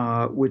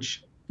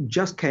 which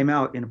just came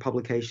out in a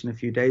publication a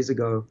few days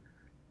ago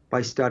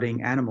by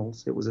studying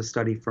animals, it was a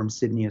study from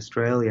Sydney,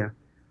 Australia,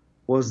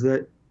 was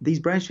that these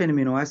branched chain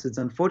amino acids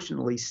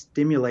unfortunately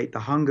stimulate the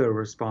hunger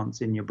response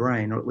in your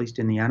brain, or at least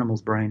in the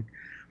animal's brain.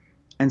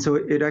 And so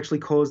it actually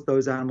caused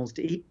those animals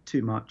to eat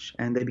too much,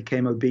 and they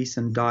became obese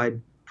and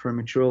died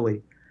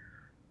prematurely.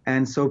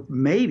 And so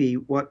maybe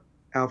what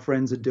our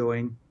friends are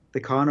doing, the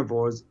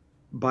carnivores,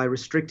 by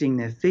restricting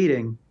their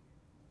feeding,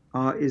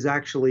 is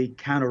actually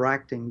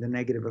counteracting the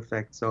negative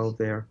effects of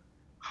their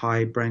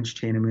high branched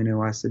chain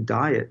amino acid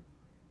diet.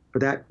 But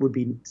that would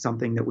be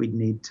something that we'd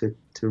need to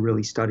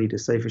really study to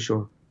say for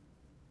sure.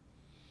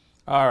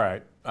 All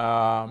right.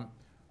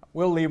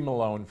 We'll leave them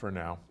alone for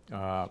now.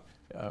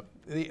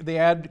 The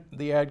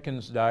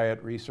Atkins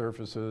diet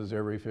resurfaces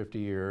every 50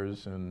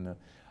 years, and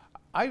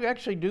I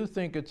actually do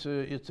think it's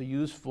a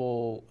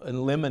useful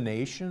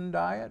elimination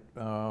diet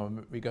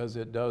because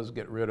it does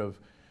get rid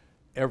of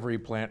every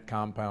plant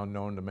compound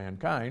known to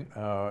mankind,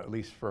 at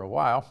least for a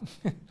while.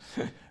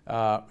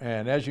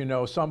 And as you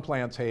know, some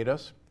plants hate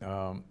us,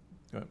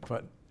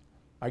 but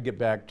I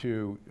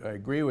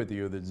agree with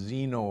you that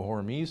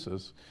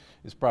xenohormesis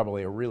is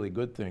probably a really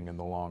good thing in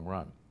the long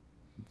run.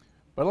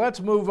 But let's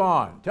move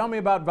on. Tell me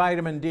about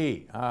vitamin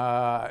D.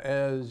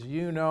 As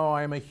you know,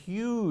 I'm a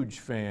huge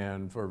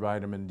fan for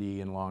vitamin D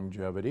and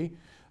longevity.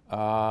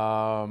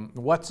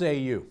 What say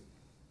you?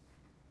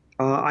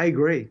 I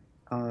agree.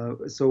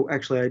 So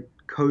actually, I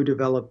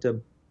co-developed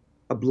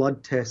a a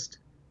blood test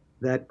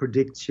that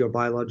predicts your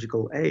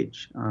biological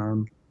age,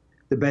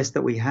 the best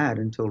that we had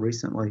until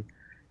recently.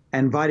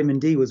 And vitamin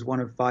D was one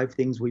of 5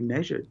 things we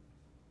measured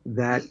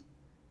that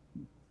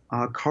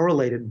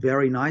correlated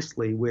very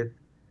nicely with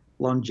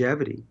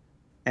longevity.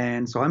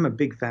 And so I'm a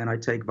big fan. I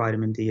take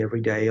vitamin D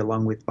every day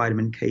along with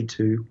vitamin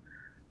K2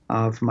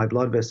 for my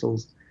blood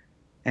vessels.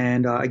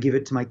 And I give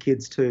it to my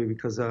kids too,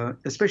 because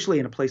especially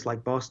in a place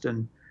like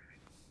Boston,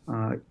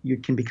 you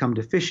can become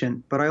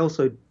deficient. But I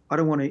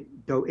don't want to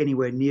go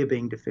anywhere near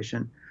being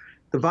deficient.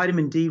 The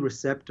vitamin D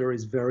receptor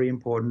is very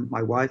important.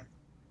 My wife,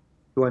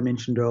 who I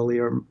mentioned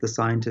earlier, the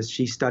scientist,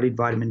 she studied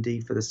vitamin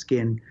D for the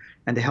skin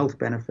and the health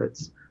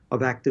benefits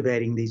of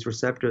activating these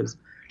receptors.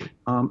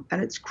 And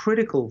it's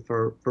critical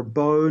for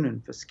bone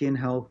and for skin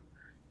health.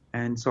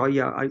 And so,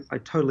 yeah, I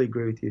totally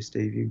agree with you,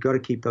 Steve. You've got to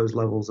keep those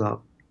levels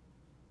up.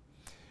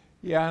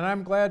 Yeah, and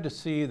I'm glad to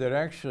see that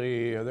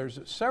actually there's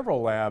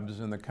several labs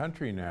in the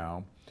country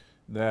now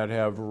that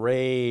have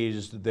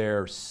raised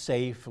their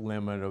safe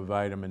limit of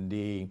vitamin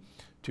D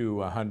to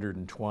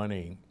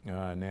 120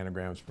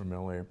 nanograms per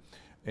milliliter.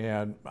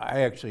 And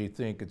I actually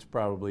think it's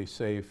probably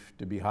safe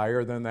to be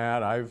higher than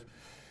that.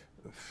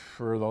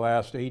 For the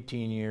last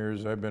 18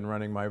 years, I've been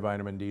running my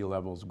vitamin D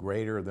levels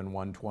greater than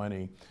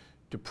 120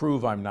 to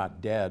prove I'm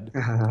not dead.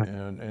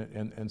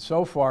 And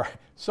so far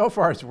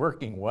it's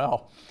working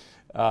well.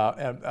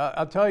 And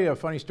I'll tell you a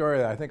funny story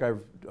that I think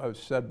I've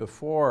said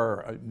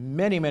before.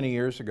 Many, many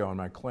years ago in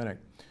my clinic,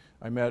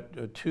 I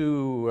met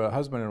two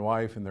husband and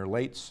wife in their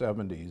late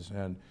 70s.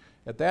 And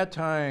at that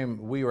time,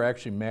 we were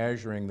actually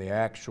measuring the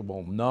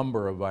actual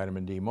number of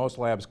vitamin D. Most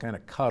labs kind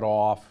of cut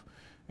off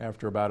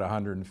after about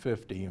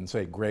 150 and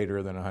say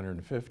greater than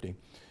 150.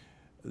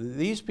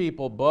 These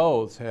people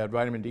both had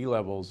vitamin D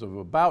levels of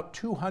about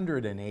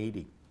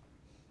 280.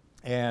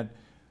 And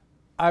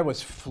I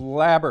was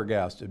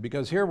flabbergasted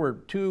because here were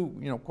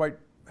two, quite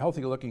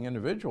healthy looking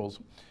individuals.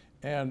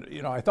 And,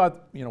 I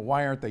thought,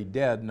 why aren't they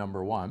dead,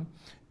 number one?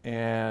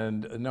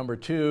 And number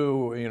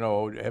two,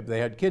 have they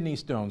had kidney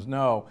stones?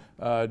 No.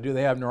 Do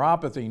they have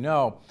neuropathy?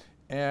 No.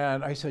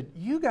 And I said,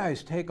 you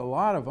guys take a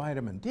lot of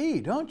vitamin D,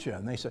 don't you?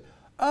 And they said,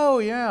 oh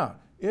yeah,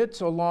 it's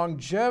a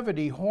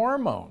longevity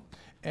hormone.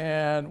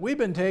 And we've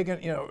been taking,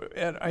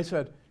 and I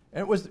said,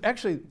 and it was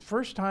actually the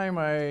first time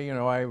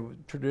I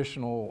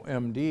traditional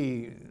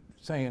MD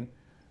saying,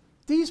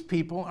 these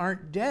people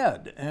aren't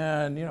dead.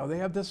 And, they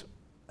have this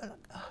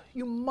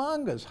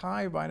humongous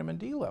high vitamin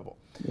D level.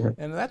 Yeah.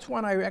 And that's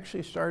when I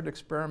actually started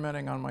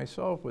experimenting on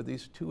myself with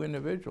these two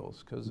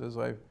individuals, because as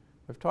I've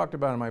talked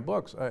about in my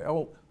books, I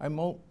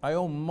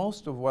owe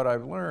most of what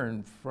I've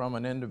learned from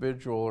an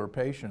individual or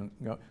patient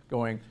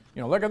going,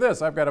 look at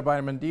this, I've got a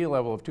vitamin D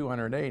level of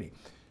 280.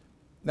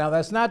 Now,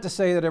 that's not to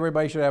say that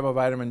everybody should have a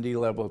vitamin D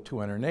level of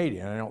 280,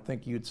 and I don't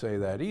think you'd say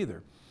that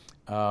either.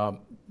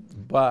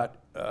 But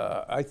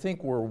I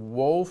think we're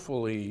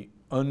woefully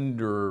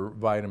under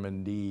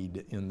vitamin D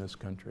in this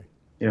country.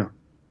 Yeah,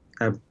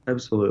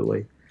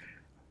 absolutely.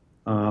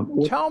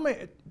 Tell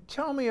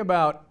me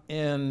about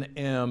NMN,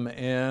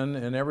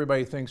 and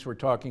everybody thinks we're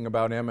talking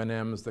about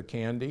M&M's, the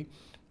candy.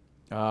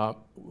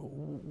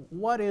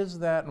 What is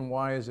that, and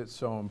why is it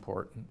so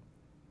important,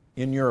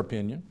 in your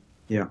opinion?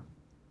 Yeah.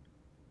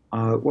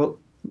 Well,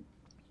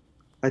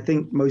 I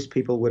think most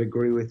people would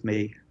agree with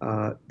me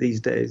these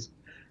days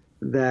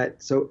that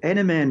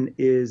NMN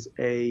is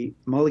a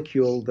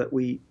molecule that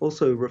we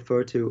also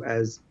refer to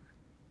as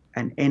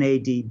an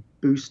NAD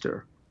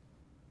booster.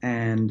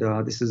 And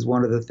this is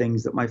one of the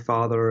things that my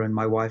father and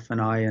my wife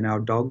and I and our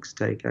dogs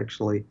take,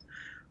 actually.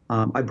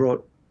 I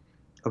brought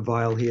a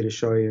vial here to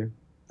show you.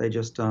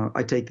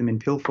 I take them in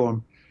pill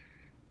form.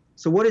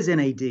 So what is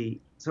NAD?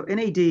 So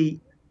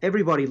NAD,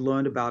 everybody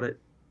learned about it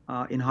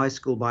in high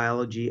school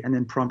biology and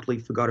then promptly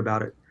forgot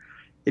about it.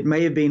 It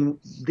may have been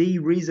the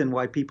reason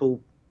why people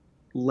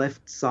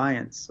left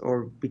science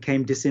or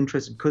became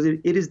disinterested, because it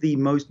is the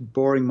most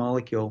boring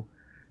molecule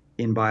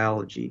in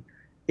biology.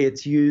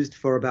 It's used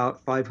for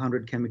about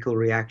 500 chemical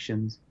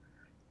reactions.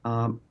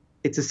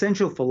 It's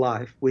essential for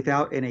life.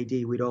 Without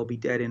NAD, we'd all be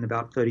dead in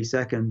about 30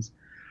 seconds.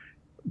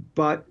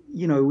 But,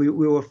 we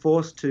were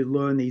forced to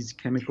learn these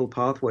chemical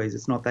pathways.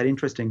 It's not that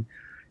interesting.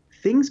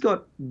 Things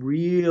got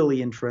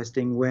really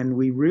interesting when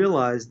we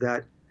realized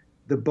that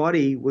the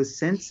body was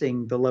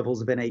sensing the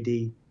levels of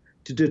NAD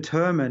to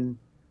determine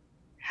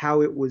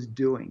how it was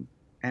doing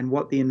and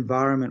what the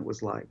environment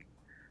was like.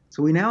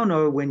 So we now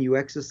know when you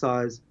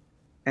exercise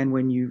and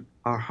when you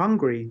are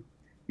hungry,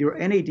 your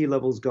NAD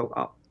levels go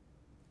up.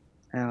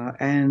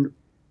 And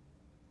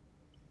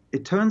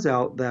it turns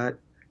out that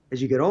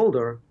as you get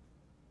older,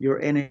 your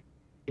NAD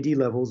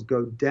levels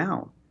go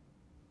down.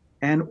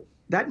 And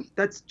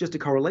that's just a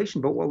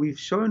correlation. But what we've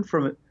shown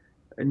from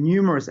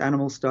numerous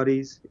animal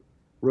studies,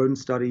 rodent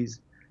studies,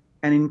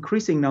 an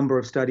increasing number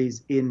of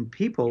studies in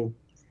people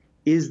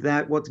is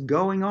that what's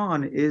going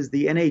on is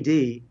the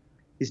NAD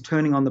is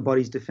turning on the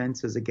body's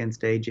defenses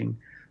against aging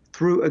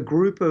through a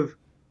group of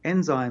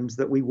enzymes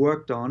that we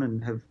worked on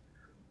and have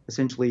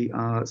essentially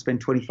spent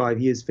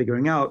 25 years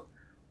figuring out.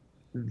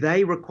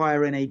 they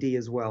require NAD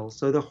as well.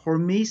 So the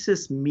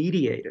hormesis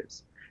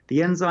mediators, the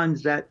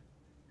enzymes that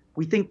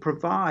we think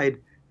provide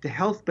the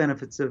health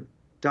benefits of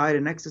diet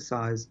and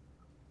exercise,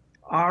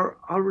 are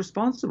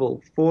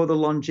responsible for the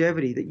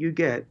longevity that you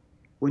get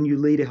when you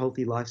lead a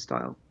healthy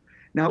lifestyle.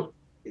 Now,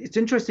 it's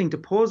interesting to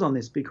pause on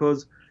this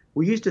because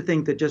we used to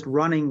think that just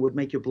running would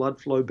make your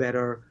blood flow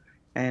better,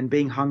 and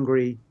being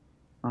hungry,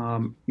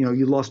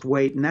 you lost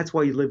weight, and that's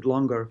why you lived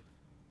longer.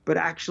 But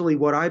actually,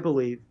 what I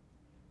believe,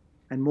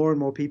 and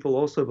more people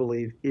also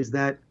believe, is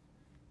that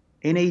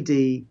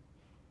NAD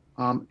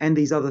and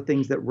these other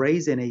things that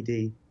raise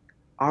NAD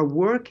are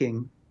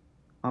working,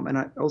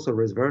 and also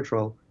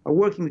resveratrol, are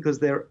working because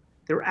they're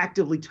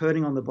actively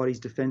turning on the body's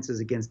defenses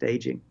against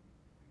aging.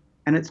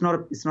 And it's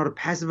not a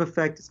passive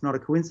effect. It's not a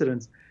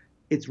coincidence.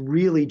 It's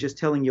really just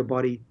telling your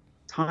body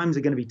times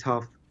are going to be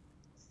tough.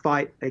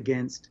 Fight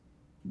against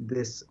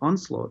this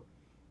onslaught.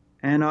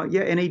 And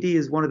NAD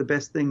is one of the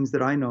best things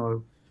that I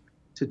know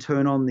to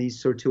turn on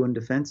these sirtuin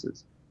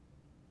defenses.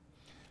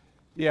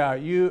 Yeah,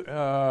 you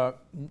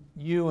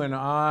and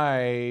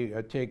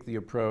I take the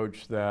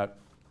approach that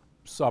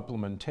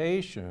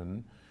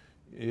supplementation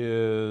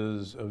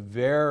is a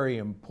very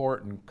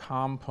important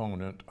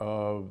component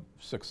of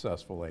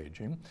successful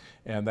aging,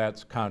 and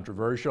that's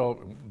controversial.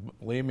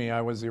 Believe me,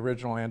 I was the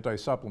original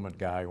anti-supplement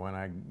guy when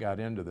I got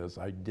into this.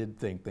 I did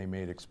think they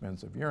made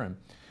expensive urine.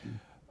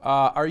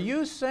 Are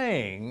you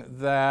saying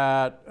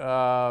that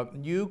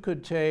you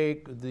could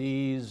take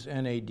these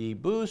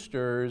NAD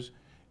boosters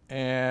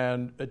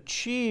and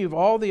achieve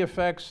all the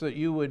effects that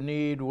you would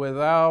need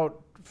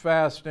without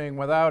fasting,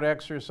 without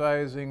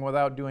exercising,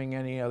 without doing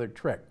any other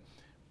trick?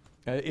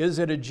 Is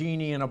it a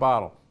genie in a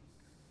bottle?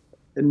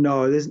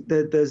 No,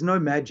 there's no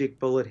magic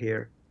bullet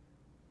here.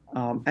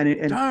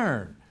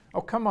 Darn!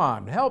 Oh, come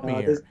on, help me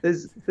here.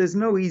 There's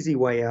no easy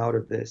way out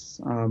of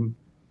this.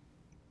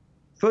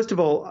 First of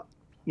all,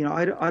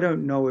 I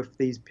don't know if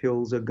these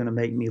pills are going to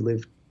make me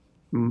live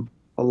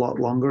a lot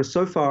longer.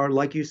 So far,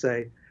 like you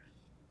say,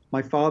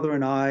 my father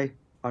and I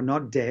are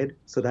not dead,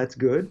 so that's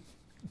good,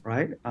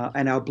 right?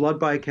 And our blood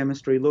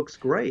biochemistry looks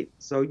great.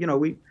 So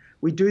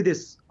we do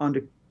this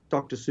under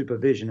doctor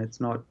supervision.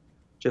 It's not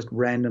just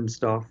random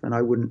stuff, and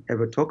I wouldn't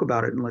ever talk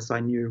about it unless I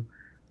knew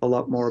a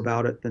lot more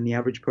about it than the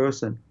average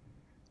person.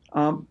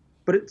 But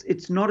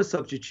it's not a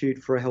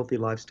substitute for a healthy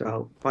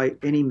lifestyle by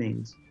any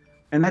means,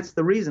 and that's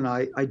the reason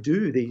I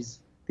do these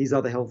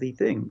other healthy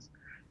things.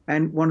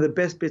 And one of the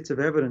best bits of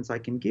evidence I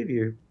can give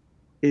you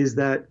is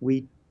that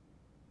we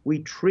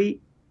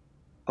treat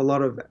a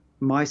lot of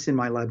mice in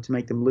my lab to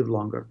make them live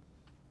longer,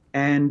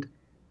 and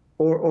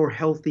or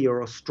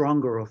healthier or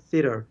stronger or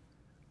fitter.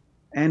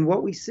 And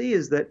what we see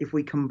is that if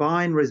we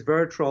combine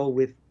resveratrol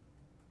with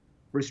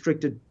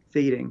restricted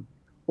feeding,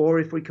 or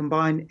if we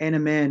combine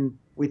NMN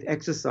with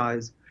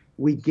exercise,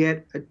 we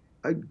get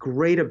a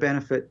greater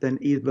benefit than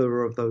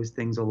either of those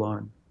things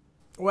alone.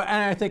 Well,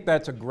 and I think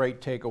that's a great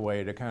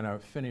takeaway to kind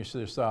of finish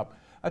this up.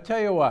 I tell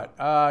you what,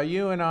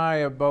 you and I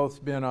have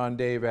both been on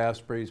Dave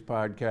Asprey's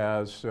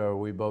podcast, so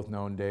we've both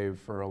known Dave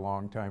for a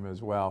long time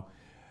as well.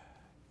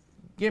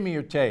 Give me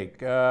your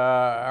take.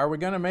 Are we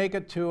going to make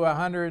it to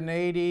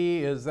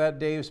 180? Is that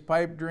Dave's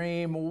pipe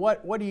dream?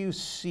 What do you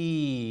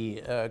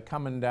see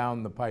coming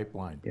down the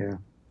pipeline? Yeah.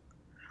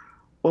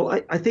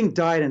 Well, I think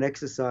diet and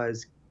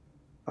exercise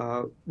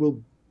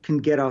can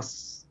get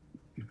us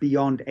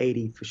beyond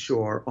 80 for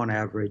sure on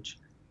average.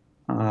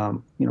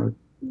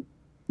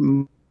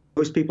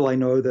 Most people I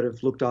know that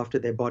have looked after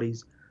their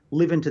bodies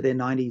live into their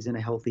 90s in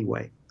a healthy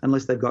way,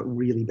 unless they've got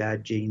really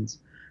bad genes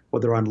or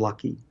they're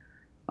unlucky.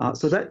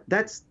 So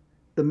that's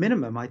the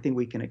minimum I think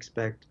we can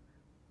expect.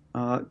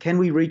 Can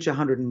we reach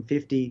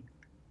 150?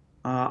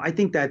 I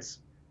think that's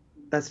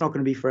not going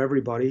to be for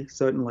everybody,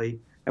 certainly,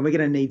 and we're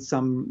going to need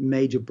some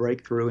major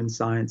breakthrough in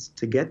science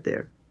to get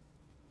there.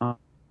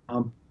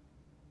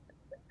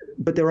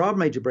 But there are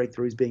major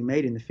breakthroughs being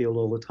made in the field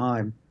all the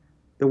time.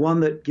 The one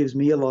that gives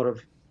me a lot of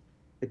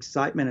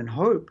excitement and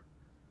hope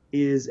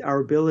is our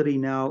ability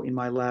now in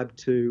my lab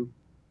to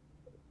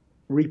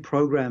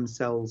reprogram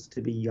cells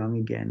to be young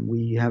again.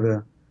 We have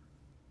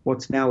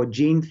what's now a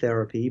gene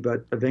therapy,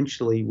 but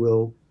eventually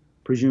will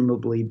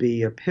presumably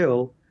be a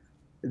pill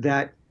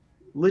that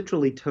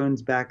literally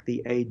turns back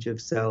the age of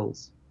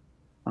cells,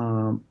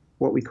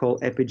 what we call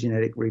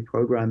epigenetic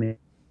reprogramming.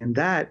 And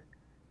that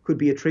could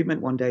be a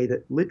treatment one day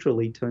that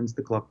literally turns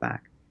the clock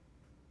back.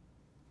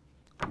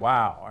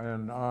 Wow.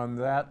 And on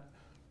that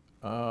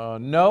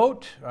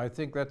note, I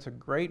think that's a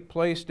great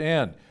place to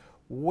end.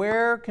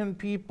 Where can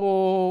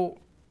people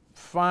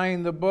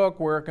find the book?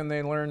 Where can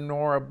they learn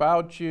more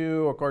about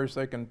you? Of course,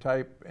 they can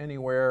type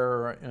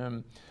anywhere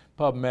in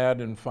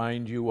PubMed and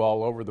find you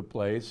all over the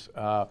place.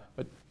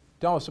 But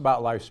tell us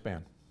about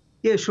Lifespan.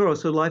 Yeah, sure.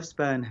 So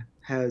Lifespan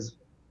has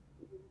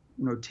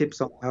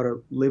tips on how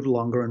to live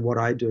longer and what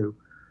I do.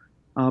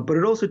 But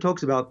it also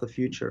talks about the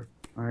future.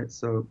 All right.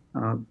 So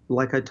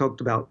like I talked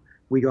about,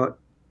 we got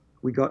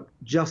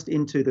just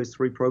into this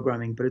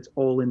reprogramming, but it's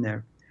all in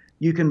there.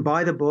 You can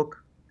buy the book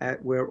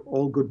at where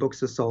all good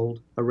books are sold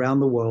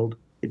around the world.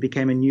 It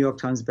became a New York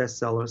Times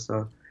bestseller,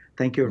 so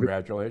Thank you, everybody.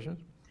 Congratulations.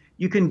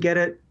 You can get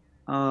it.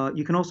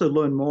 You can also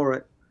learn more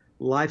at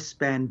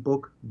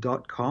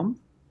lifespanbook.com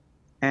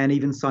and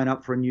even sign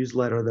up for a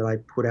newsletter that I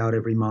put out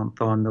every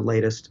month on the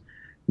latest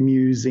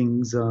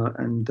musings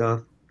and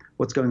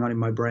what's going on in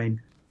my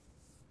brain.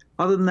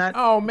 Other than that,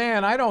 oh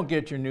man, I don't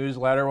get your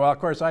newsletter. Well, of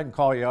course, I can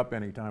call you up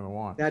anytime I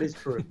want. that is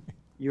true.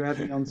 You have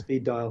me on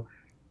speed dial.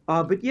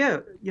 But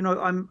yeah,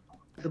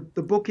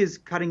 the book is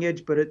cutting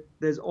edge, but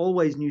there's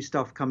always new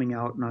stuff coming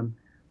out, and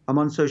I'm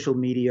on social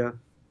media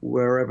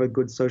wherever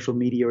good social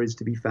media is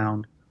to be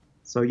found.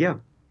 So yeah,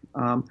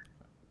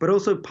 but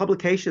also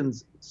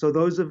publications. So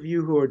those of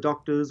you who are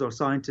doctors or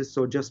scientists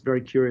or just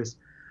very curious,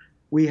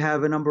 we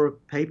have a number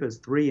of papers,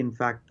 3 in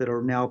fact, that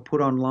are now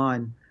put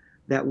online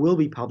that will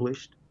be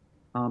published,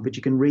 but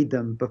you can read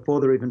them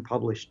before they're even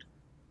published.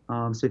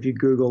 So if you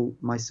Google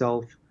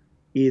myself,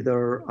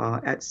 either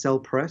at Cell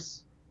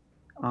Press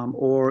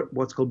or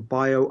what's called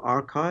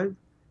BioRxiv,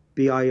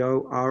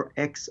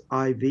 BioRxiv,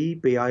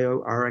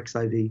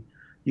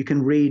 you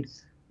can read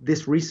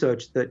this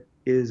research that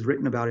is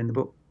written about in the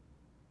book.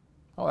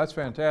 Oh, that's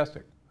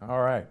fantastic.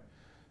 All right.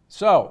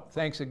 So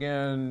thanks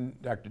again,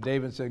 Dr.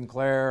 David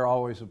Sinclair.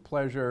 Always a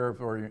pleasure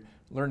for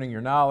learning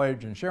your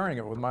knowledge and sharing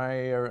it with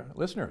my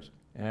listeners.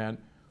 And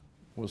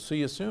we'll see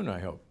you soon, I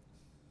hope.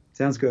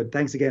 Sounds good.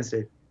 Thanks again,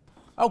 Steve.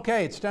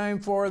 Okay, it's time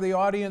for the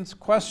audience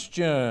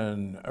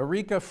question.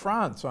 Erika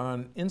France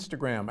on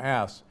Instagram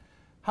asks,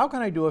 how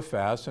can I do a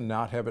fast and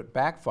not have it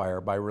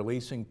backfire by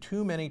releasing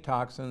too many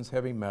toxins,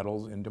 heavy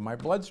metals into my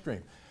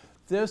bloodstream?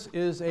 This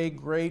is a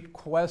great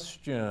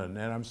question,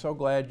 and I'm so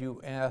glad you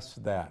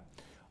asked that.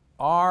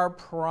 Our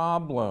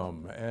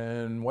problem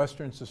in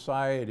Western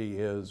society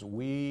is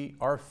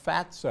our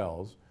fat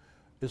cells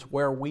is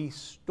where we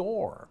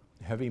store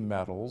heavy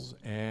metals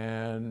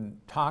and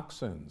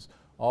toxins.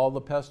 All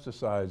the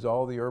pesticides,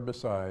 all the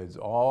herbicides,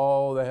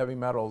 all the heavy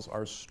metals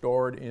are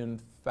stored in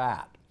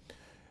fat.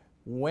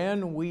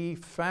 When we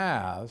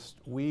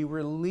fast, we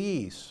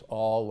release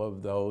all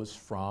of those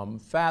from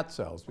fat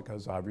cells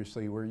because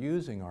obviously we're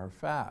using our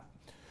fat.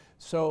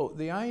 So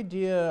the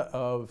idea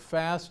of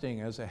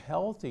fasting as a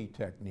healthy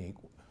technique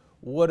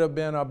would have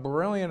been a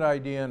brilliant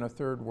idea in a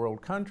third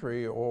world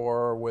country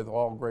or with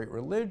all great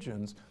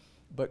religions,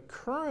 but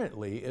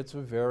currently it's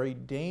a very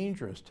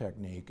dangerous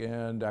technique,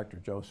 and Dr.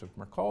 Joseph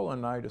Mercola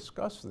and I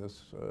discussed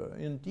this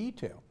in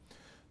detail.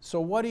 So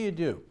what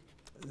do?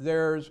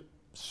 There's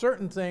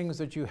certain things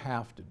that you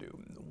have to do.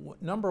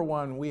 Number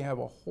one, we have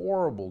a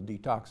horrible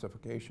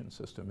detoxification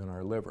system in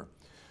our liver.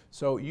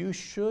 So you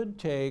should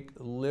take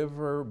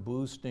liver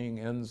boosting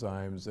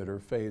enzymes that are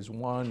phase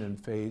 1 and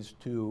phase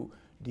 2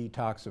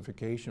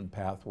 detoxification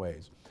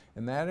pathways.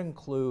 And that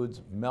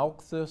includes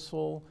milk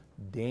thistle,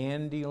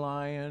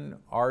 dandelion,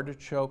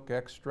 artichoke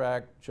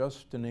extract,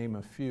 just to name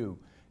a few.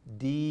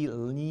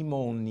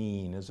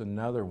 D-limonene is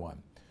another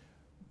one.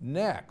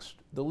 Next,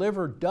 the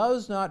liver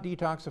does not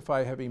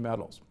detoxify heavy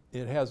metals.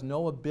 It has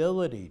no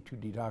ability to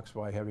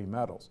detoxify heavy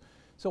metals.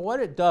 So what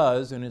it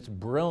does in its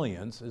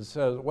brilliance is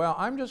says, well,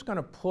 I'm just going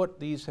to put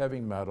these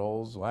heavy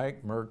metals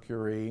like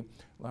mercury,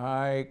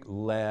 like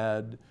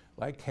lead,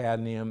 like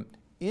cadmium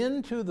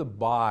into the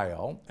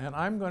bile, and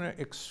I'm going to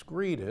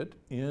excrete it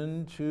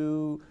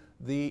into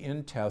the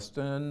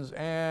intestines,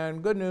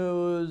 and good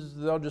news,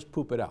 they'll just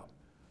poop it out.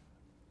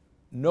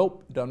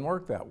 Nope, doesn't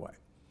work that way.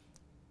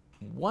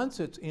 Once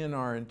it's in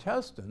our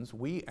intestines,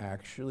 we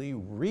actually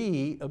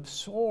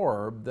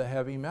reabsorb the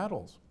heavy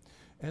metals.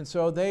 And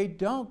so they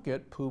don't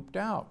get pooped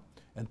out.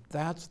 And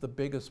that's the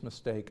biggest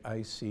mistake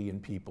I see in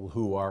people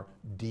who are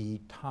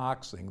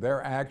detoxing.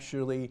 They're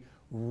actually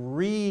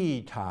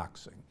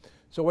retoxing.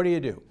 So what do?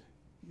 You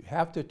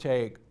have to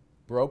take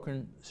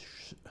broken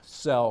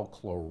cell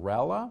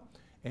chlorella,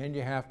 and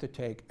you have to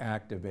take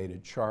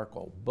activated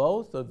charcoal.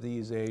 Both of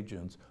these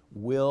agents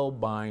will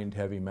bind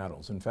heavy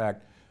metals. In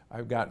fact,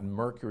 I've gotten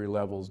mercury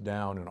levels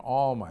down in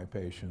all my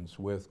patients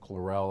with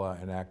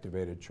chlorella and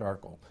activated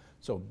charcoal.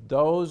 So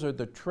those are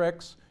the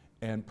tricks,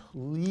 and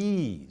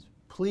please,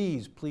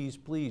 please, please,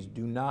 please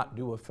do not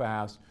do a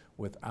fast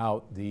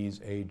without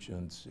these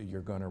agents. You're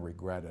going to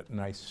regret it,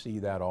 and I see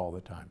that all the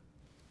time.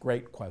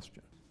 Great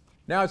question.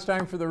 Now it's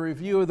time for the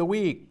review of the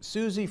week.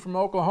 Susie from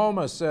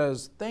Oklahoma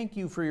says, thank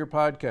you for your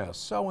podcast.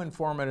 So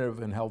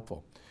informative and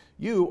helpful.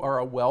 You are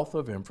a wealth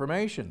of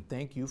information.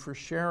 Thank you for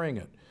sharing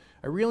it.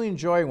 I really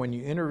enjoy when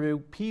you interview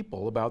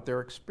people about their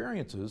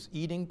experiences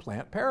eating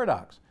Plant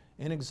Paradox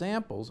and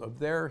examples of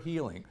their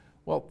healing.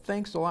 Well,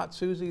 thanks a lot,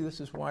 Susie. This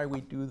is why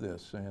we do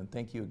this, and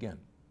thank you again.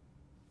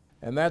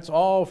 And that's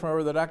all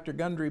for the Dr.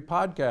 Gundry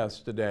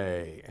podcast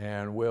today,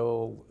 and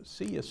we'll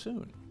see you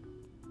soon.